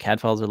live. All the CAD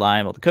files are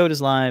live. All the code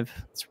is live.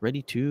 It's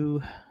ready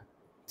to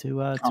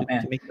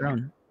make your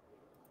own.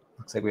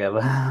 Looks like we have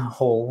a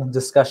whole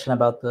discussion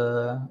about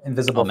the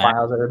invisible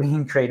files that are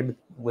being created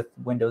with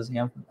Windows.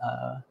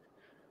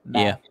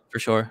 Yeah, for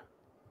sure.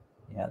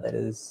 Yeah, that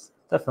is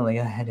definitely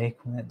a headache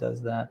when it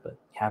does that. But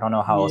yeah, I don't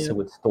know how else it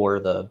would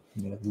store the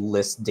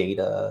list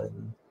data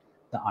and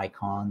the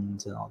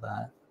icons and all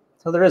that.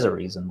 So there is a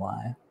reason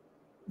why.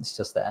 It's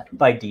just that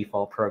by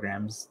default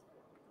programs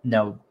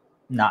know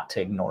not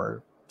to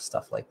ignore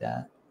stuff like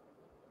that.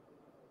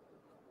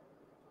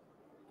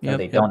 Yeah,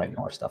 they don't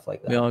ignore stuff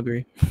like that. We all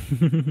agree.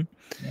 Yep.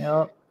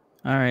 All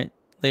right.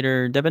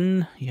 Later,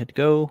 Devin, you had to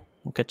go.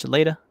 We'll catch you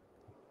later.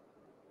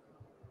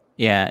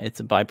 Yeah, it's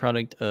a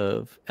byproduct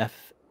of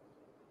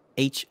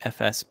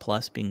HFS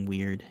plus being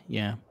weird.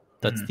 Yeah,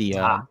 that's the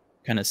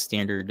kind of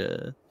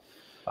standard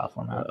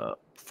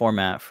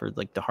format for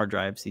like the hard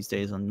drives these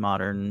days on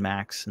modern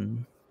Macs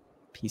and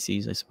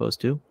PCs, I suppose,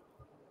 too.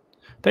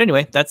 But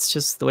anyway, that's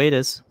just the way it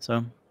is.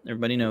 So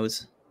everybody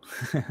knows.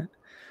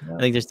 I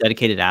think there's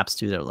dedicated apps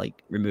too that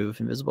like remove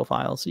invisible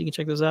files, so you can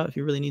check those out if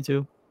you really need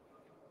to.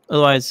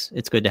 Otherwise,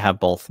 it's good to have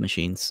both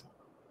machines,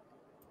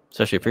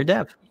 especially if you're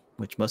dev,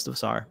 which most of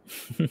us are.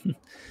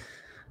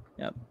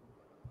 Yep.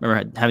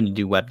 Remember having to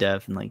do web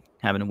dev and like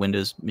having a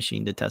Windows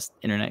machine to test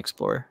Internet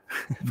Explorer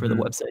for the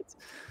websites.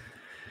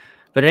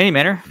 But in any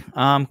manner,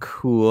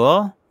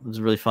 cool. It was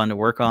really fun to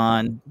work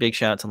on. Big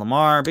shout out to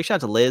Lamar. Big shout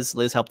out to Liz.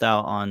 Liz helped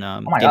out on.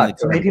 Oh my God,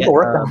 so many people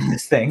worked on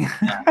this thing.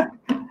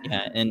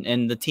 Yeah,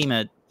 and the team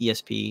at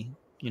ESP,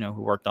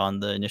 who worked on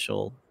the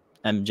initial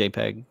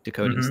MJPEG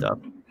decoding stuff.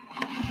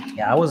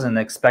 Yeah, I wasn't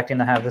expecting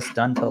to have this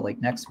done till like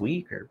next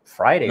week or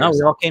Friday. No,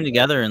 we all came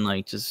together and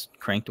like just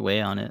cranked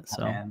away on it.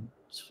 So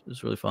it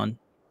was really fun.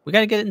 We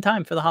got to get it in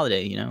time for the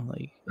holiday.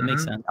 Like it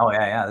makes sense. Oh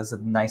yeah. This is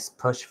a nice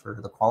push for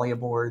the quality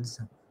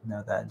boards.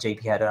 That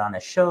JP had it on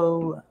his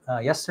show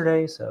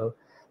yesterday. So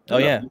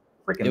it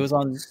was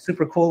on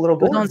super cool little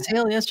board. It was on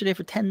sale yesterday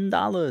for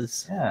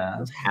 $10. Yeah, it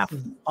was half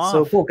off.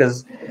 So cool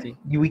because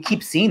we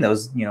keep seeing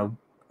those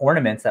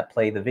ornaments that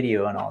play the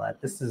video and all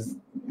that.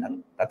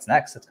 That's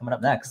next. It's coming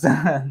up next.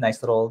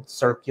 Nice little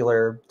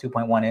circular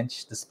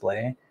 2.1-inch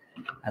display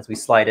as we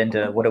slide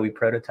into what are we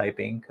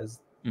prototyping,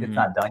 because it's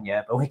not done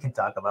yet, but we can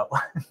talk about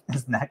what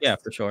is next. Yeah,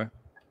 for sure.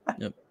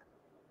 Yep.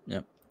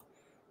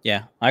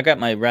 Yeah, I got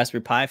my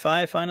Raspberry Pi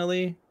 5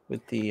 finally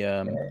with the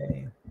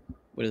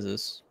what is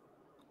this?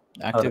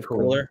 Active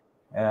cooler.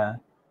 Yeah.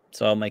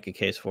 So I'll make a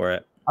case for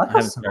it. I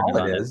haven't small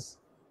it is.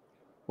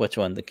 Which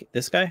one?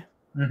 This guy?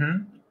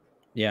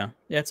 Yeah,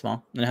 it's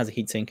small, and it has a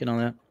heat sink and all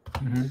that.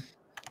 Mm-hmm.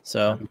 So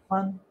that'll be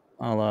fun.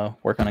 I'll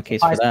work on a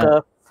case Pie for that.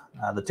 stuff.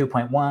 The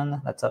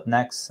 2.1 that's up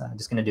next. I'm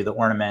just gonna do the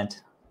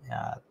ornament.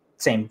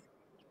 Same,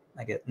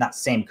 I get not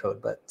same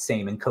code, but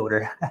same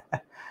encoder.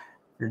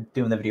 You're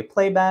doing the video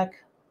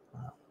playback.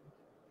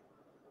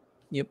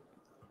 Yep.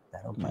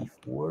 That'll be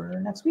for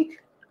next week.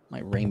 My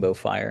rainbow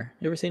fire.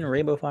 You ever seen a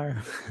rainbow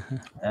fire?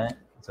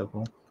 So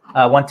cool.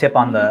 One tip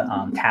on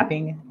the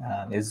tapping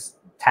is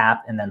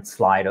tap and then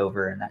slide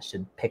over, and that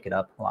should pick it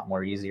up a lot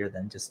more easier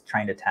than just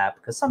trying to tap,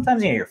 because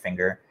sometimes your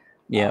finger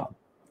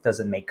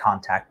doesn't make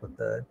contact with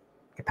the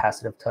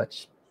capacitive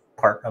touch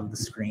part of the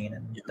screen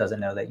and doesn't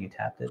know that you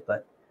tapped it.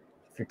 But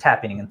if you're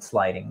tapping and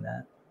sliding,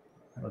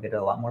 that'll get it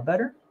a lot more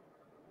better.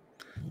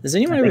 Has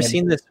anyone ever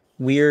seen this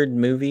weird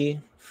movie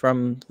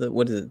from the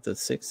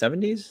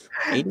 70s,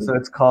 80s? So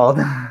it's called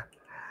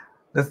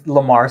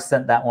Lamar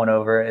sent that one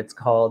over. It's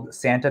called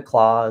Santa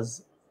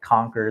Claus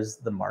Conquers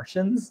the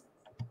Martians.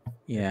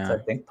 Yeah,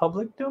 it's, I think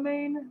public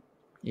domain.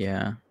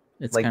 Yeah,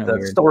 it's like the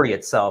weird. Story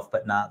itself,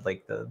 but not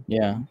like the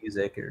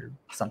music or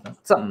something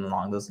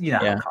along those.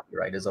 How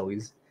copyright is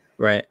always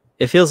right.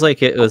 It feels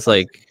like it was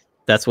like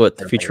that's what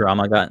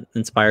Futurama got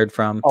inspired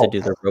from to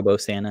do the Robo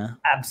Santa.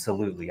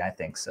 Absolutely, I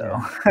think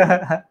so.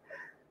 Yeah.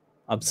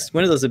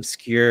 One of those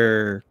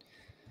obscure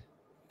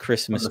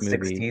Christmas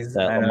movies 60s,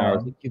 that Lamar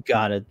was like, you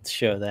gotta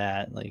show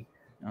that. Like,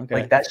 okay,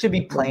 like that should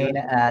be playing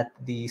at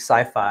the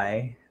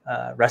sci-fi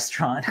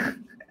restaurant.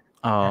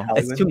 Oh,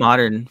 it's too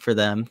modern for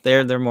them.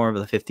 They're more of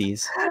the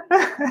 50s,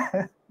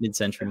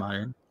 mid-century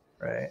modern.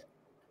 Right.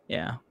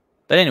 Yeah,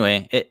 but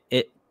anyway,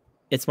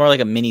 it's more like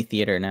a mini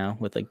theater now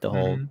with like the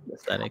whole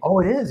aesthetic. Oh,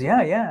 it is.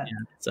 Yeah.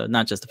 So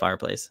not just a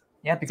fireplace.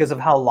 Yeah, because of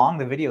how long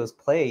the videos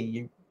play,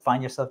 you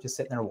find yourself just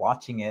sitting there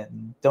watching it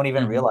and don't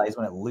even realize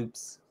when it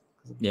loops.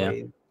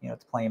 Way,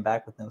 it's playing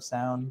back with no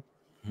sound.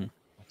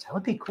 That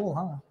would be cool,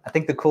 huh? I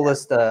think the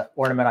coolest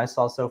ornament I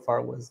saw so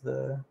far was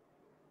the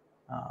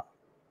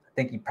I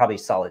think you probably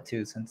saw it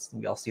too, since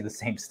we all see the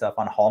same stuff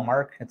on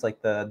Hallmark. It's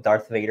like the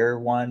Darth Vader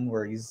one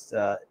where he's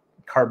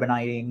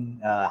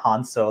carbonating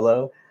Han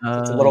Solo. So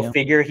it's a little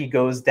figure. He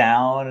goes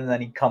down and then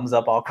he comes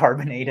up all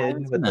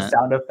carbonated with the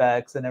sound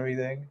effects and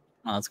everything.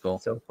 Oh, that's cool.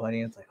 So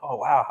funny. It's like, oh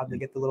wow, how'd they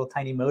get the little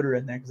tiny motor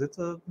in there? Because it's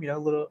a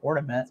little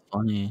ornament. That's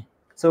funny.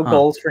 So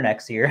goals for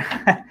next year: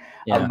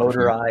 a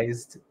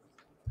motorized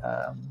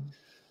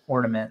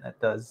ornament that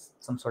does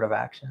some sort of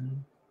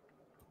action.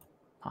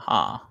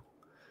 Aha.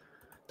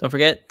 Don't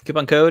forget,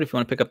 coupon code if you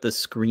want to pick up the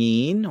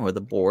screen or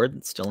the board.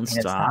 It's still in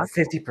stock. It's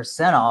not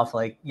 50% off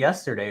like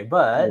yesterday,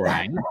 but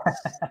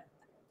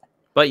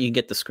but you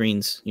get the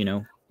screens,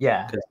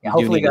 Yeah.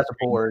 Hopefully you got the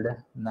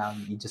board. Now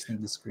you just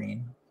need the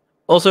screen.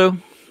 Also,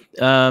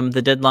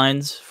 the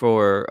deadlines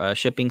for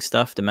shipping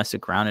stuff, domestic,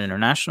 ground, and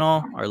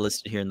international, are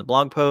listed here in the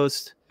blog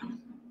post.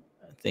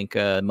 I think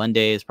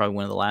Monday is probably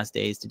one of the last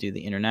days to do the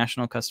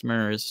international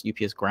customers.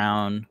 UPS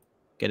ground.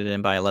 Get it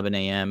in by 11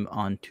 a.m.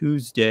 on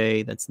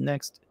Tuesday. That's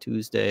next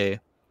Tuesday.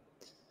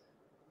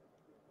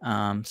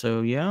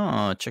 So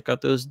yeah, check out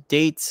those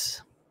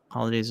dates.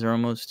 Holidays are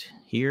almost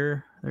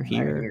here. They're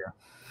here.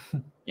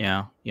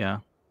 Yeah.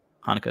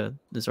 Hanukkah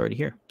is already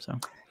here. So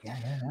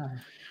yeah.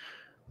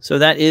 So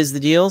that is the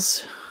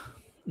deals.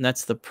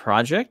 That's the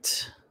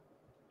project.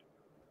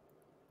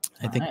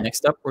 I think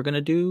next up we're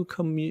gonna do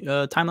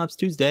time lapse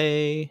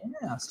Tuesday.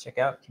 Yeah, let's check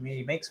out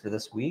Community Makes for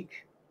this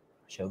week.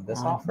 Show this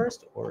off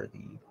first, or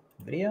the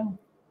video?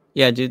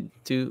 Yeah,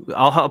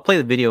 I'll play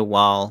the video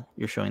while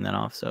you're showing that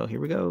off. So here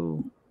we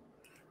go.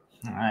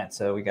 All right,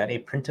 so we got a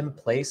print in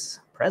place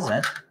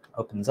present.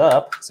 Opens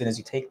up as soon as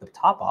you take the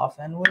top off,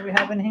 and what do we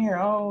have in here?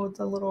 Oh, it's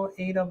a little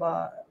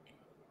AdaBot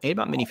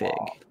minifig.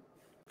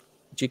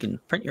 But you can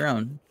print your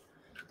own.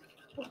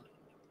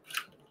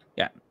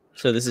 Yeah.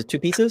 So this is 2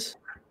 pieces?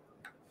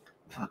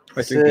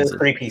 Or 3 pieces?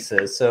 3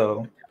 pieces.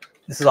 So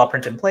this is all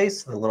print in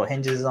place. The little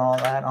hinges and all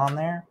that on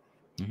there.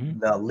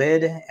 The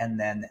lid and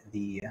then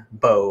the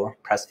bow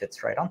press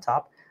fits right on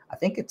top. I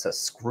think it's a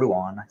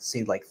screw-on. I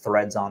see like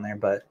threads on there,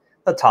 but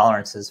the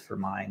tolerances for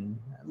mine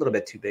a little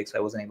bit too big, so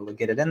I wasn't able to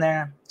get it in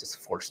there. Just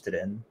forced it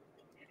in.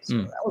 So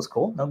that was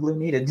cool. No glue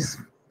needed. Just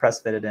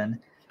press fit it in.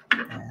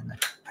 And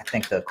I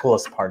think the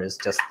coolest part is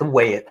just the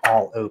way it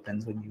all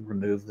opens when you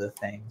remove the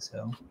thing.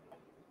 So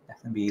that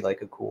can be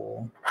like a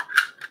cool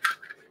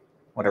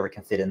whatever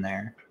can fit in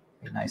there.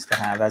 Be nice to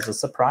have as a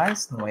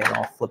surprise. The way it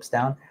all flips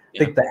down. I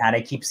think the ad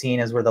I keep seeing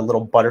is where the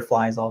little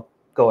butterflies all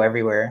go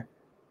everywhere,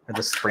 or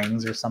the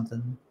springs or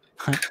something.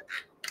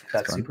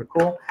 That's super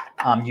cool.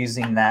 I'm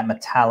using that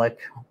metallic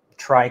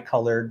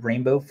tri-colored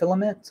rainbow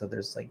filament. So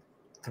there's like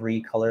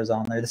 3 colors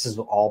on there. This is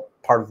all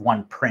part of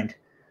one print.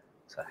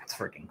 So that's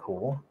freaking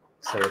cool.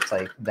 So it's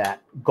like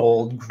that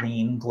gold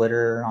green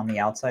glitter on the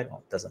outside.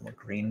 Well, it doesn't look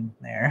green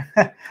there.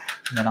 And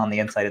then on the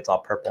inside, it's all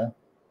purple.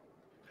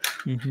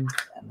 And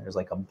there's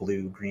like a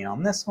blue green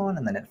on this one.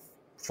 And then it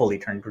fully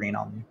turned green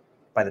on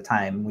by the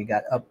time we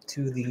got up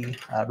to the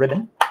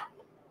ribbon.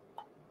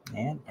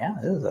 And yeah,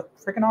 this is a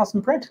freaking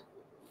awesome print.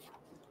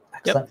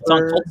 Yep, it's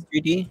on Cult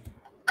 3D.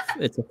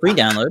 It's a free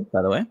download,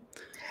 by the way.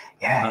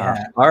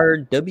 Yeah.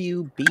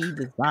 RWB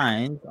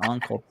Designs on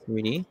Cult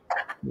 3D.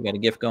 We got a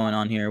GIF going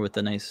on here with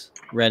the nice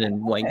red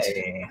and white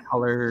Hey,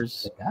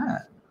 colors. look at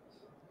that.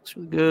 Looks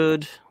really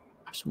good.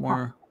 Some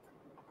more.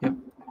 Yep.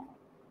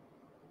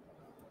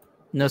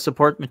 No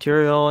support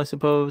material, I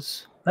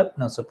suppose. Nope,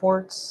 no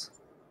supports.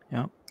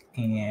 Yep.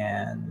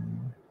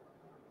 And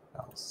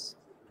what else?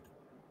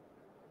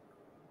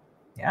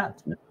 Yeah,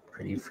 it's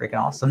pretty freaking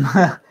awesome.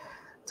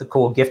 It's a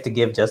cool gift to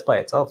give just by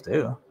itself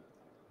too.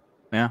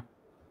 Yeah.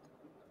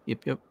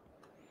 Yep.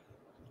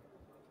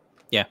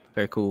 Yeah,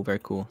 very cool, very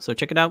cool. So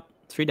check it out.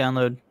 It's free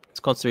download. It's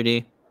called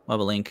 3D. We'll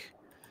have a link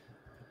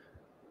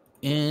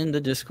in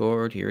the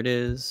Discord. Here it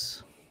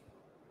is.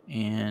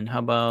 And how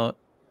about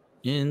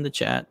in the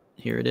chat?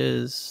 Here it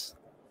is.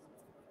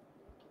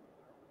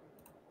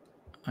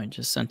 I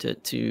just sent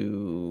it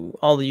to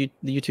all the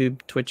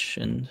YouTube, Twitch,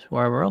 and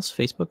wherever else,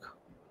 Facebook.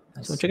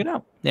 So check it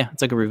out. Yeah,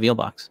 it's like a reveal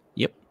box.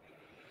 Yep.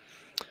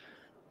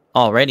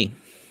 Alrighty.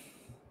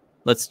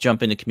 Let's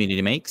jump into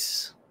Community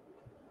Makes.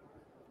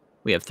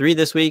 We have 3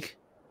 this week.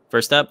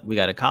 First up, we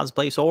got a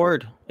cosplay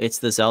sword. It's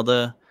the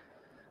Zelda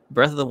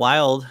Breath of the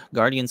Wild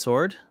Guardian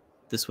Sword.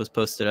 This was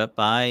posted up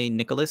by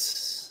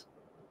Nicholas.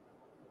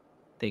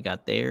 They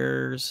got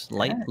theirs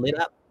lit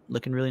up,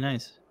 looking really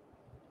nice.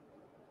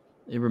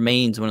 It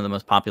remains one of the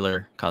most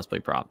popular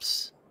cosplay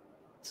props.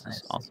 This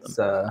is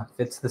awesome.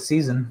 Fits the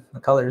season, the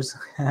colors.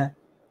 Yeah,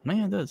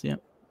 it does. Yeah.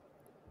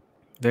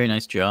 Very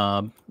nice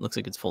job. Looks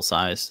like it's full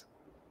size.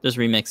 There's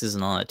remixes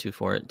and all that too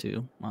for it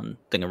too on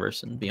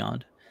Thingiverse and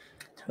beyond.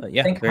 But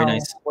yeah, very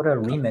nice. What a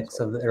remix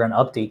of or an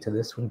update to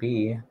this would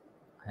be.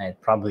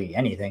 Probably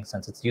anything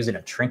since it's using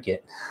a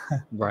trinket.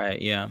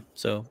 Right. Yeah.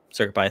 So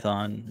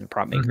CircuitPython,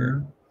 prop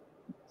maker.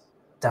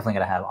 Definitely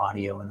gonna have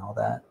audio and all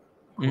that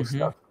cool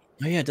stuff.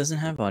 Oh yeah, it doesn't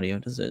have audio,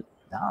 does it?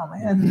 No,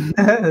 man.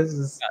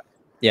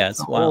 Yeah,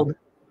 it's wild.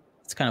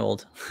 It's kind of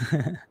old.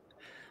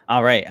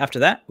 All right. After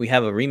that, we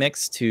have a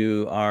remix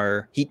to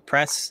our heat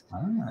press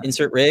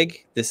insert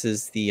rig. This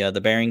is the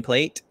bearing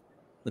plate.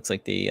 Looks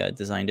like they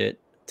designed it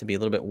to be a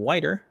little bit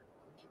wider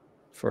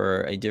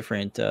for a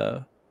different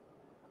what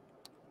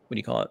do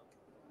you call it?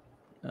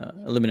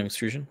 Aluminum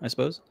extrusion, I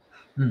suppose.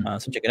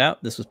 So check it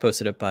out. This was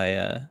posted up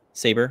by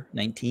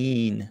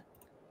Saber19,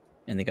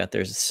 and they got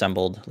theirs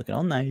assembled, looking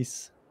all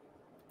nice.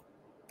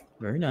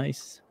 Very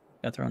nice.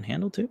 Got their own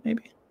handle too,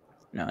 maybe?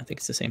 No, I think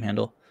it's the same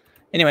handle.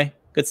 Anyway,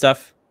 good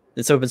stuff.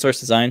 It's open source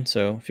design,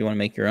 so if you want to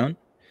make your own,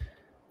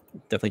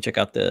 definitely check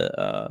out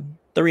the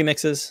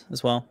remixes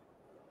as well.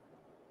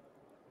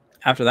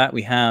 After that,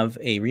 we have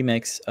a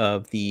remix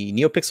of the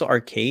NeoPixel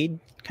Arcade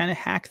kind of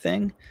hack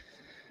thing.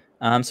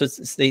 So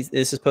this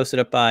is posted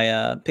up by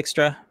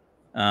Pixtra.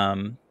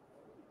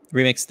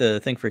 Remixed the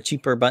thing for a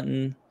cheaper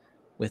button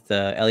with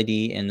the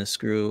LED and the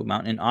screw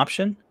mounting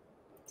option.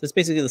 So it's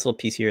basically this little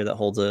piece here that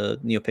holds a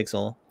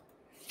NeoPixel,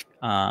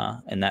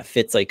 and that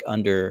fits like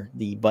under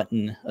the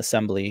button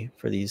assembly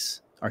for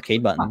these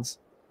arcade buttons.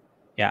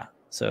 Yeah,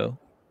 so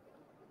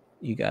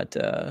you got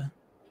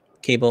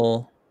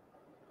cable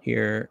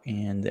here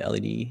and the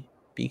LED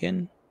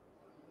beacon.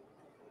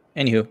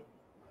 Anywho,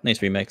 nice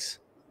remix.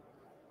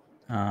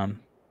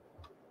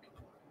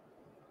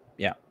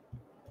 Yeah.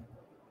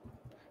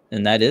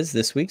 And that is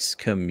this week's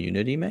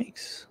Community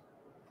Makes.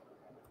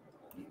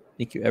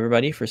 Thank you,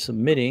 everybody, for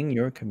submitting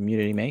your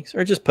Community Makes,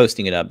 or just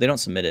posting it up. They don't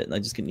submit it. I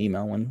just get an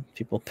email when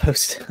people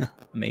post a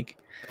make.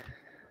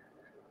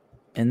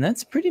 And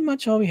that's pretty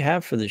much all we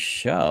have for the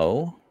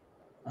show.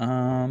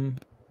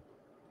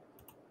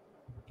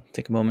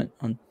 Take a moment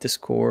on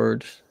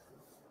Discord.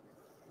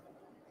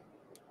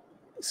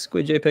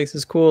 Squid JPEGs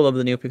is cool. Love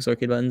the NeoPixel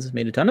arcade buttons.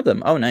 Made a ton of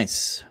them. Oh,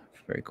 nice.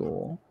 Very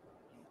cool.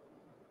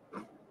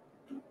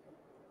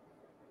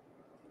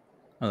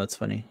 Oh, that's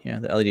funny. Yeah,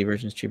 the LED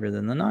version is cheaper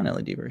than the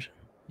non-LED version.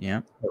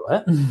 Yeah.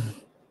 What?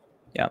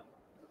 Yeah.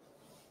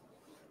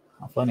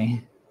 How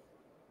funny.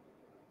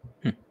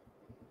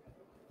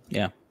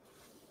 Yeah.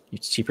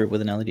 It's cheaper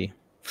with an LED.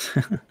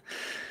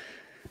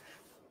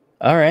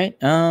 All right.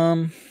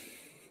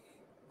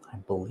 I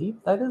believe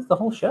that is the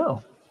whole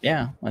show.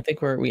 Yeah, I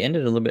think we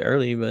ended a little bit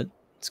early, but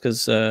it's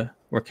because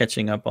we're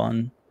catching up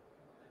on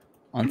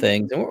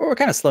things, and we're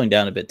kind of slowing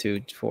down a bit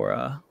too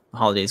for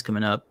holidays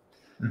coming up.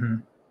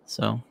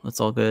 So that's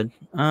all good.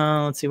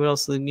 Let's see what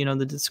else.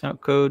 The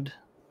discount code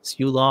is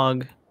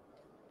Ulog.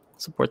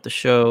 Support the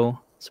show.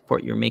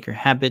 Support your maker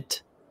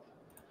habit.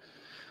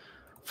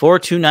 For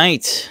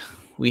tonight,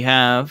 we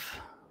have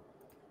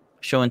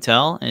Show and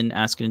Tell and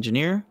Ask an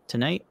Engineer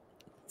tonight,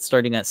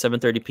 starting at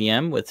 7:30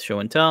 p.m. with Show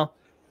and Tell.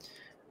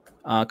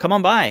 Come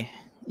on by.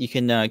 You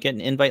can get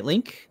an invite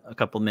link a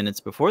couple minutes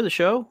before the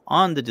show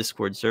on the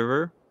Discord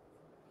server.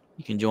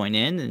 You can join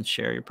in and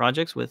share your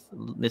projects with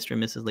Mr.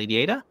 and Mrs. Lady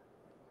Ada.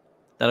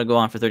 That'll go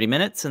on for 30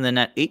 minutes. And then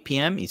at 8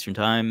 p.m. Eastern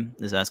Time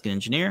is Ask an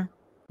Engineer.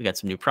 We got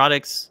some new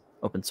products,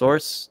 open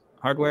source,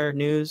 hardware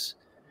news,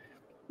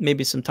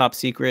 maybe some top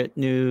secret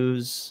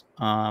news,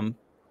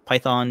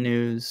 Python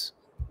news,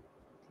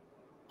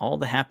 all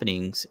the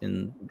happenings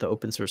in the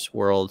open source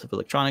world of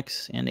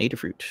electronics and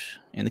Adafruit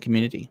and the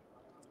community.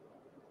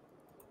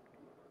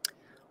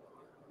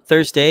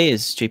 Thursday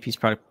is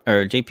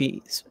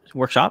JP's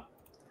workshop.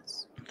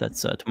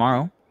 That's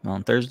tomorrow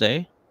on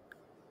Thursday.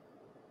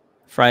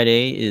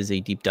 Friday is a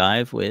deep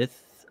dive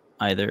with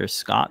either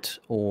Scott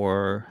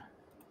or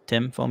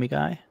Tim, Foamy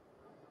Guy.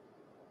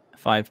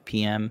 5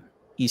 p.m.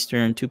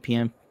 Eastern, 2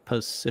 p.m.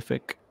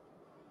 Pacific.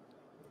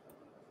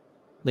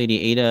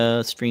 Lady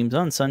Ada streams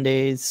on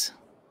Sundays.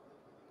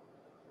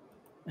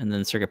 And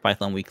then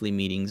CircuitPython weekly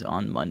meetings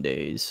on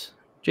Mondays.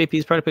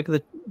 JP's product pick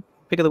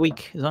of the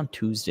week is on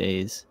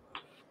Tuesdays.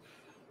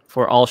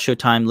 For all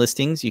Showtime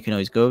listings, you can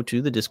always go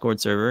to the Discord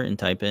server and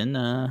type in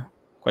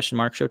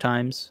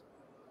 !Showtimes.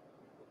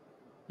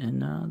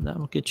 And that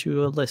will get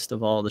you a list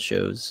of all the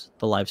shows,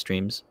 the live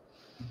streams.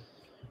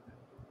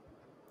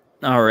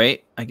 All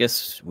right. I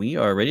guess we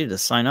are ready to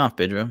sign off,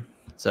 Bidra.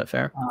 Is that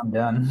fair? I'm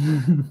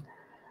done.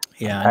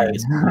 Yeah. I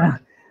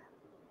It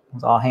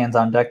was all hands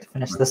on deck to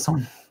finish this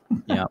one.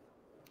 Yeah.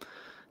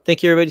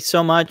 Thank you, everybody,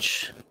 so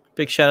much.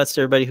 Big shout outs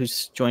to everybody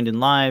who's joined in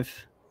live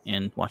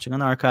and watching on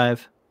the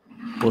archive.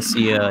 We'll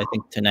see you, I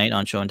think, tonight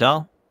on Show and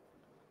Tell.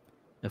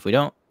 If we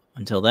don't,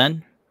 until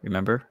then,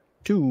 remember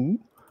to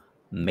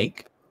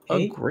make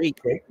a great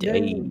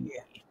day.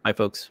 Bye,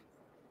 folks.